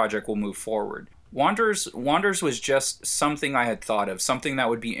moving. Your project will move forward. Wanderers was just something I had thought of, something that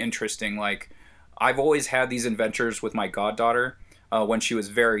would be interesting. Like, I've always had these adventures with my goddaughter when she was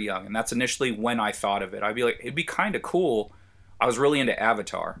very young, and that's initially when I thought of it. I'd be like, it'd be kind of cool. I was really into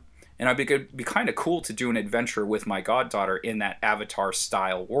Avatar, and it'd be kind of cool to do an adventure with my goddaughter in that Avatar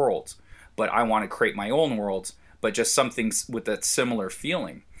style world. But I want to create my own world, but just something with that similar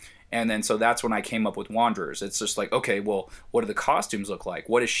feeling. And then so that's when I came up with Wanderers. It's just like, okay, well, what do the costumes look like?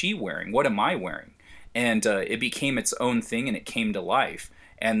 What is she wearing? What am I wearing? And it became its own thing, and it came to life.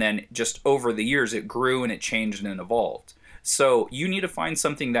 And then just over the years, it grew and it changed and evolved. So you need to find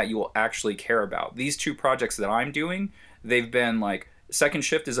something that you will actually care about. These two projects that I'm doing, they've been like, Second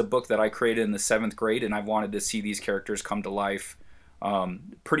Shift is a book that I created in the 7th grade, and I've wanted to see these characters come to life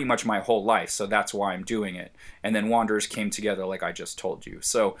pretty much my whole life, so that's why I'm doing it. And then Wanderers came together like I just told you.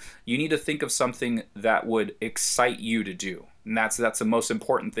 So you need to think of something that would excite you to do. And that's the most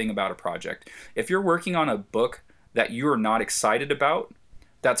important thing about a project. If you're working on a book that you're not excited about,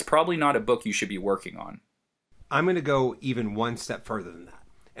 that's probably not a book you should be working on. I'm going to go even one step further than that.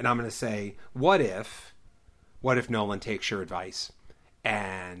 And I'm going to say, what if Nolan takes your advice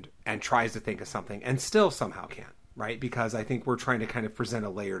and tries to think of something and still somehow can't, right? Because I think we're trying to kind of present a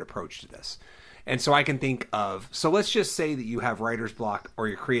layered approach to this. And so I can think of, so let's just say that you have writer's block or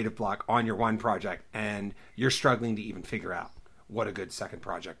your creative block on your one project and you're struggling to even figure out what a good second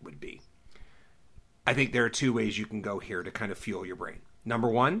project would be. I think there are two ways you can go here to kind of fuel your brain. Number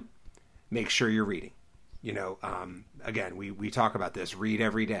one, make sure you're reading. Again, we talk about this, read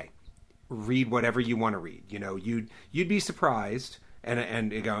every day. Read whatever you want to read. You'd be surprised, and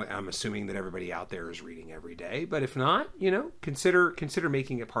I'm assuming that everybody out there is reading every day, but if not, consider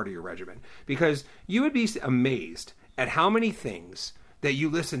making it part of your regimen, because you would be amazed at how many things that you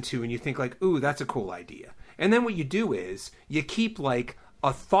listen to and you think like, ooh, that's a cool idea. And then what you do is you keep like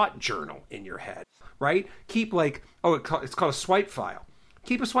a thought journal in your head, right? Keep like, it's called a swipe file.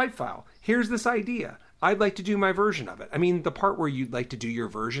 Keep a swipe file. Here's this idea. I'd like to do my version of it. I mean, the part where you'd like to do your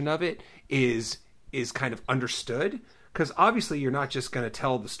version of it is kind of understood, because obviously you're not just going to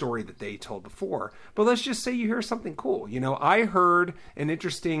tell the story that they told before. But let's just say you hear something cool. I heard an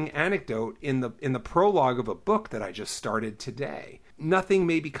interesting anecdote in the prologue of a book that I just started today. Nothing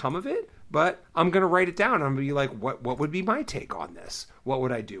may become of it, but I'm going to write it down. I'm going to be like, what would be my take on this? What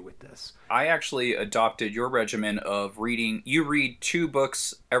would I do with this? I actually adopted your regimen of reading. You read 2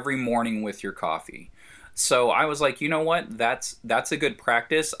 books every morning with your coffee. So I was like, you know what? That's a good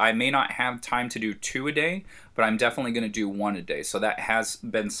practice. I may not have time to do 2 a day, but I'm definitely going to do 1 a day. So that has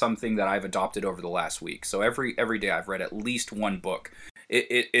been something that I've adopted over the last week. So every day I've read at least 1 book.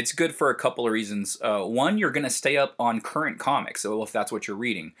 It's good for a couple of reasons. One, you're going to stay up on current comics, so if that's what you're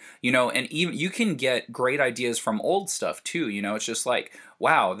reading, and even you can get great ideas from old stuff too. It's just like,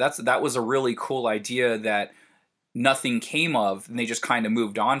 wow, that was a really cool idea that nothing came of, and they just kind of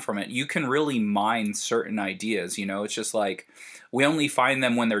moved on from it. You can really mine certain ideas. It's just like, we only find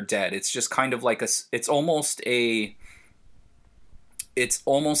them when they're dead. It's just kind of like it's almost an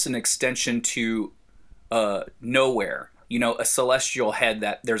extension to nowhere. you know, a celestial head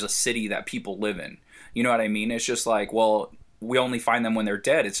that there's a city that people live in. You know what I mean? It's just like, well, we only find them when they're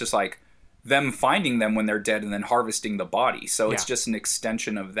dead. It's just like them finding them when they're dead and then harvesting the body. So it's just an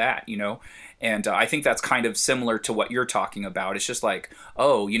extension of that, you know? And I think that's kind of similar to what you're talking about. It's just like,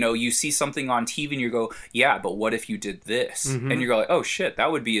 oh, you know, you see something on TV and you go, yeah, but what if you did this? And you go like, oh shit,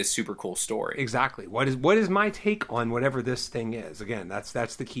 that would be a super cool story. Exactly. What is my take on whatever this thing is? Again,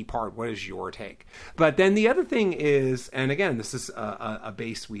 that's the key part. What is your take? But then the other thing is, and again, this is a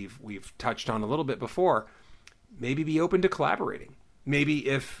base we've touched on a little bit before. Maybe be open to collaborating. Maybe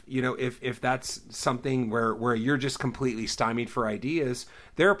if that's something where you're just completely stymied for ideas,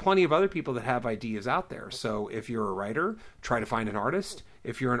 there are plenty of other people that have ideas out there. So if you're a writer, try to find an artist.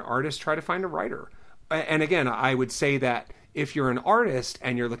 If you're an artist, try to find a writer. And again, I would say that if you're an artist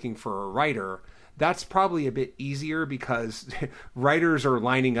and you're looking for a writer, that's probably a bit easier because writers are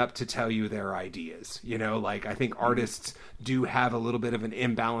lining up to tell you their ideas. You know, like I think artists do have a little bit of an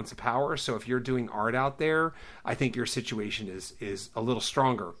imbalance of power. So if you're doing art out there, I think your situation is a little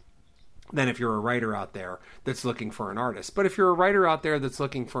stronger than if you're a writer out there that's looking for an artist. But if you're a writer out there that's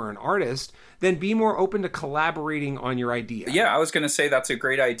looking for an artist, then be more open to collaborating on your idea. Yeah, I was going to say that's a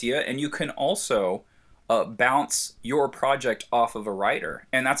great idea. And you can also bounce your project off of a writer.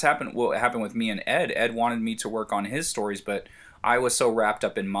 And that's what happened with me and Ed. Ed wanted me to work on his stories, but I was so wrapped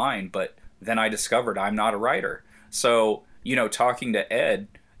up in mine. But then I discovered I'm not a writer. So, you know, talking to Ed,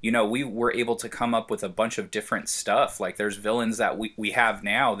 you know, we were able to come up with a bunch of different stuff. Like there's villains that we have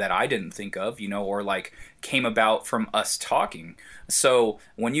now that I didn't think of, you know, or like came about from us talking. So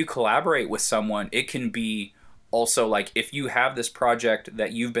when you collaborate with someone, it can be also like if you have this project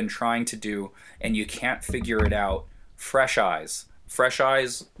that you've been trying to do and you can't figure it out, fresh eyes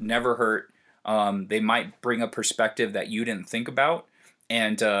never hurt. They might bring a perspective that you didn't think about,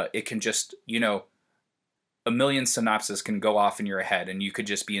 and it can just, you know, a million synopses can go off in your head and you could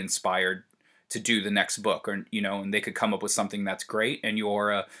just be inspired to do the next book, or, you know, and they could come up with something that's great and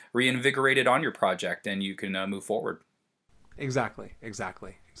you're reinvigorated on your project and you can move forward. Exactly.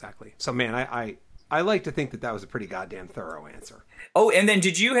 So man, I like to think that was a pretty goddamn thorough answer. Oh, and then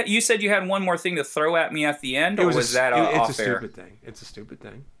you said you had one more thing to throw at me at the end, or was that off air? It's a stupid thing. It's a stupid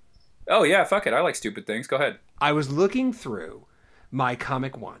thing. Oh yeah, fuck it. I like stupid things. Go ahead. I was looking through my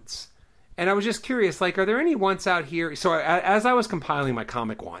comic wants, and I was just curious, like, are there any wants out here? So as I was compiling my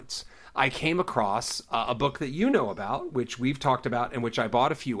comic wants, I came across a book that you know about, which we've talked about and which I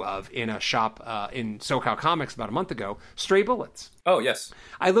bought a few of in a shop in SoCal Comics about a month ago, Stray Bullets. Oh, yes.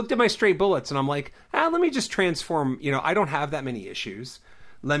 I looked at my Stray Bullets and I'm like, let me just transform, you know, I don't have that many issues.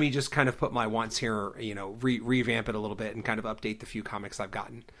 Let me just kind of put my wants here, you know, revamp it a little bit and kind of update the few comics I've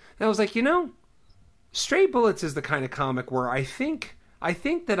gotten. And I was like, you know, Stray Bullets is the kind of comic where I think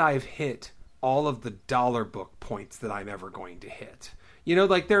that I've hit all of the dollar book points that I'm ever going to hit. You know,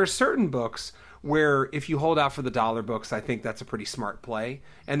 like there are certain books where if you hold out for the dollar books, I think that's a pretty smart play.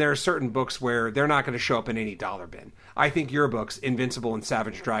 And there are certain books where they're not going to show up in any dollar bin. I think your books, Invincible and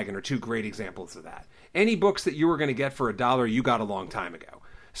Savage Dragon, are two great examples of that. Any books that you were going to get for $1, you got a long time ago.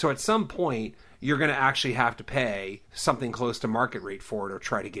 So at some point, you're going to actually have to pay something close to market rate for it or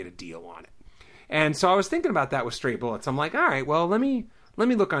try to get a deal on it. And so I was thinking about that with Stray Bullets. I'm like, all right, well, let me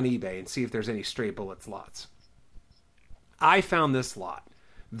look on eBay and see if there's any Stray Bullets lots. I found this lot.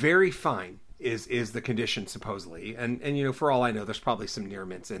 Very fine is the condition, supposedly. And you know, for all I know, there's probably some near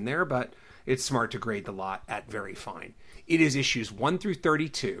mints in there, but it's smart to grade the lot at very fine. It is issues 1 through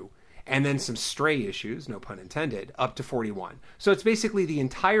 32, and then some stray issues, no pun intended, up to 41. So it's basically the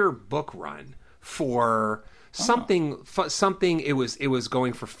entire book run for something it was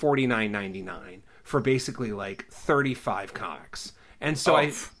going for $49.99 for basically like 35 comics. And so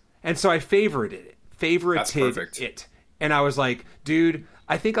I favorited it. And I was like, dude,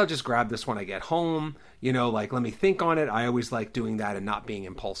 I think I'll just grab this when I get home. You know, like, let me think on it. I always like doing that and not being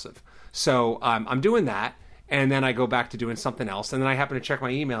impulsive. So I'm doing that. And then I go back to doing something else. And then I happen to check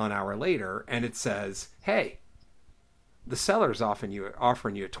my email an hour later. And it says, hey, the seller's offering you a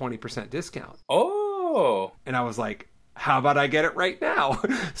 20% discount. Oh. And I was like, how about I get it right now?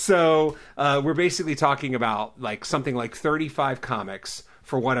 So we're basically talking about like something like 35 comics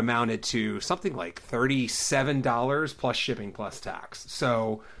for what amounted to something like $37 plus shipping plus tax.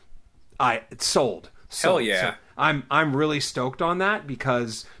 So it's sold. Hell yeah. So I'm really stoked on that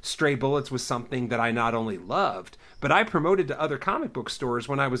because Stray Bullets was something that I not only loved, but I promoted to other comic book stores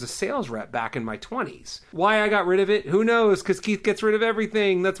when I was a sales rep back in my 20s. Why I got rid of it? Who knows? Because Keith gets rid of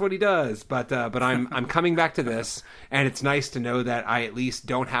everything. That's what he does. But I'm coming back to this, and it's nice to know that I at least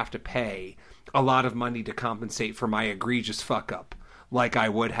don't have to pay a lot of money to compensate for my egregious fuck up. like I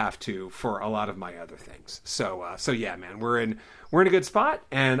would have to for a lot of my other things. So yeah, man, we're in a good spot,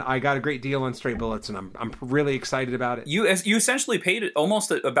 and I got a great deal on Stray Bullets, and I'm really excited about it. You essentially paid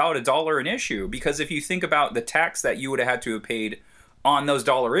almost about $1 an issue, because if you think about the tax that you would have had to have paid on those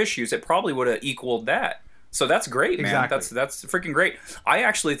dollar issues, it probably would have equaled that. So that's great, man. Exactly. That's freaking great. I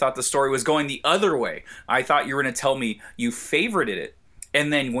actually thought the story was going the other way. I thought you were going to tell me you favorited it,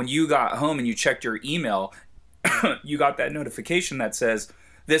 and then when you got home and you checked your email, you got that notification that says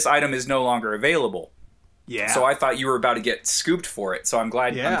this item is no longer available. Yeah. So I thought you were about to get scooped for it. So I'm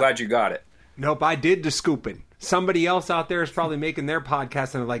glad you got it. Nope, I did the scooping. Somebody else out there is probably making their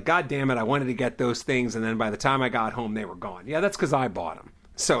podcast, and they're like, God damn it, I wanted to get those things, and then by the time I got home, they were gone. Yeah, that's because I bought them.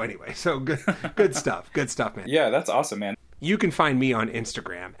 So anyway, so good stuff. Good stuff, man. Yeah, that's awesome, man. You can find me on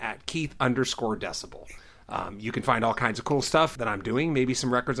Instagram at Keith_Decibel. You can find all kinds of cool stuff that I'm doing, maybe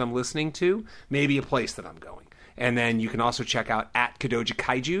some records I'm listening to, maybe a place that I'm going. And then you can also check out at Kadoja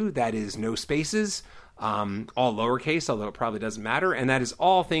Kaiju. That is no spaces, all lowercase, although it probably doesn't matter. And that is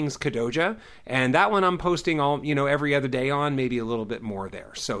all things Kadoja. And that one I'm posting every other day on, maybe a little bit more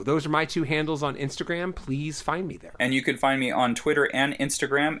there. So those are my two handles on Instagram. Please find me there. And you can find me on Twitter and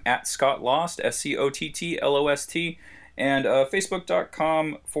Instagram at Scott Lost, SCOTTLOST. And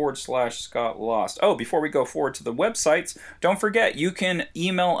facebook.com/Scott Lost. Oh, before we go forward to the websites, don't forget, you can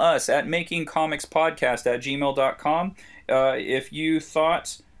email us at makingcomicspodcast@gmail.com. If you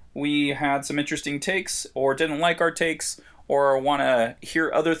thought we had some interesting takes, or didn't like our takes, or want to hear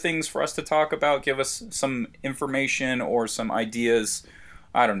other things for us to talk about, give us some information or some ideas.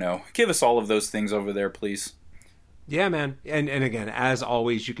 I don't know. Give us all of those things over there, please. Yeah, man. And again, as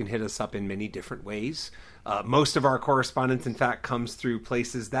always, you can hit us up in many different ways. Most of our correspondence, in fact, comes through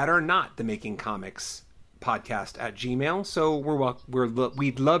places that are not the Making Comics podcast at Gmail. So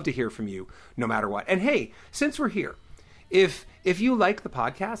we'd love to hear from you no matter what. And hey, since we're here, if you like the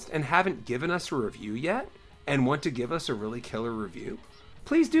podcast and haven't given us a review yet and want to give us a really killer review,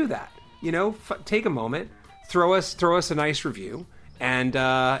 please do that. Take a moment, throw us a nice review,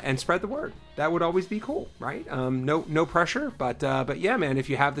 and spread the word. That would always be cool, right? No pressure, but yeah, man, if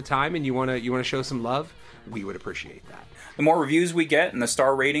you have the time and you want to show some love, we would appreciate that. The more reviews we get and the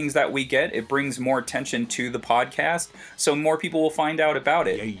star ratings that we get, it brings more attention to the podcast, so more people will find out about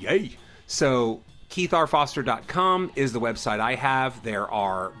it. Yay. So KeithRFoster.com is the website I have. There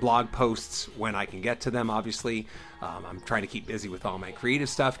are blog posts when I can get to them, obviously. I'm trying to keep busy with all my creative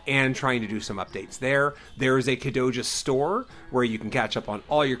stuff and trying to do some updates there. There is a Kadoja store where you can catch up on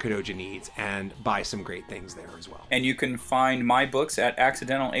all your Kadoja needs and buy some great things there as well. And you can find my books at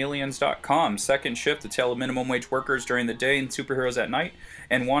accidentalaliens.com. Second Shift, The Tale of Minimum Wage Workers During the Day and Superheroes at Night.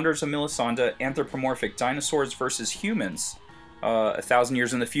 And Wanderers of Milisanda, Anthropomorphic Dinosaurs versus Humans. 1,000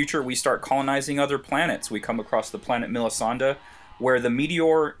 years in the future, we start colonizing other planets. We come across the planet Milisanda, where the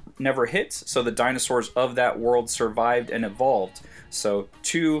meteor never hits, so the dinosaurs of that world survived and evolved. So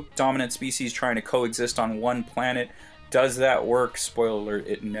two dominant species trying to coexist on one planet. Does that work? Spoiler alert,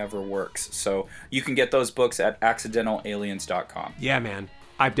 it never works. So you can get those books at accidentalaliens.com. Yeah, man.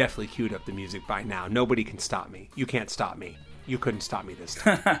 I've definitely queued up the music by now. Nobody can stop me. You can't stop me. You couldn't stop me this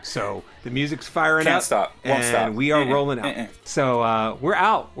time. So the music's firing Can't up. Stop. Won't stop. And we are rolling out. So we're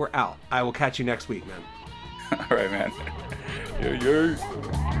out. I will catch you next week, man. All right, man. Yeah.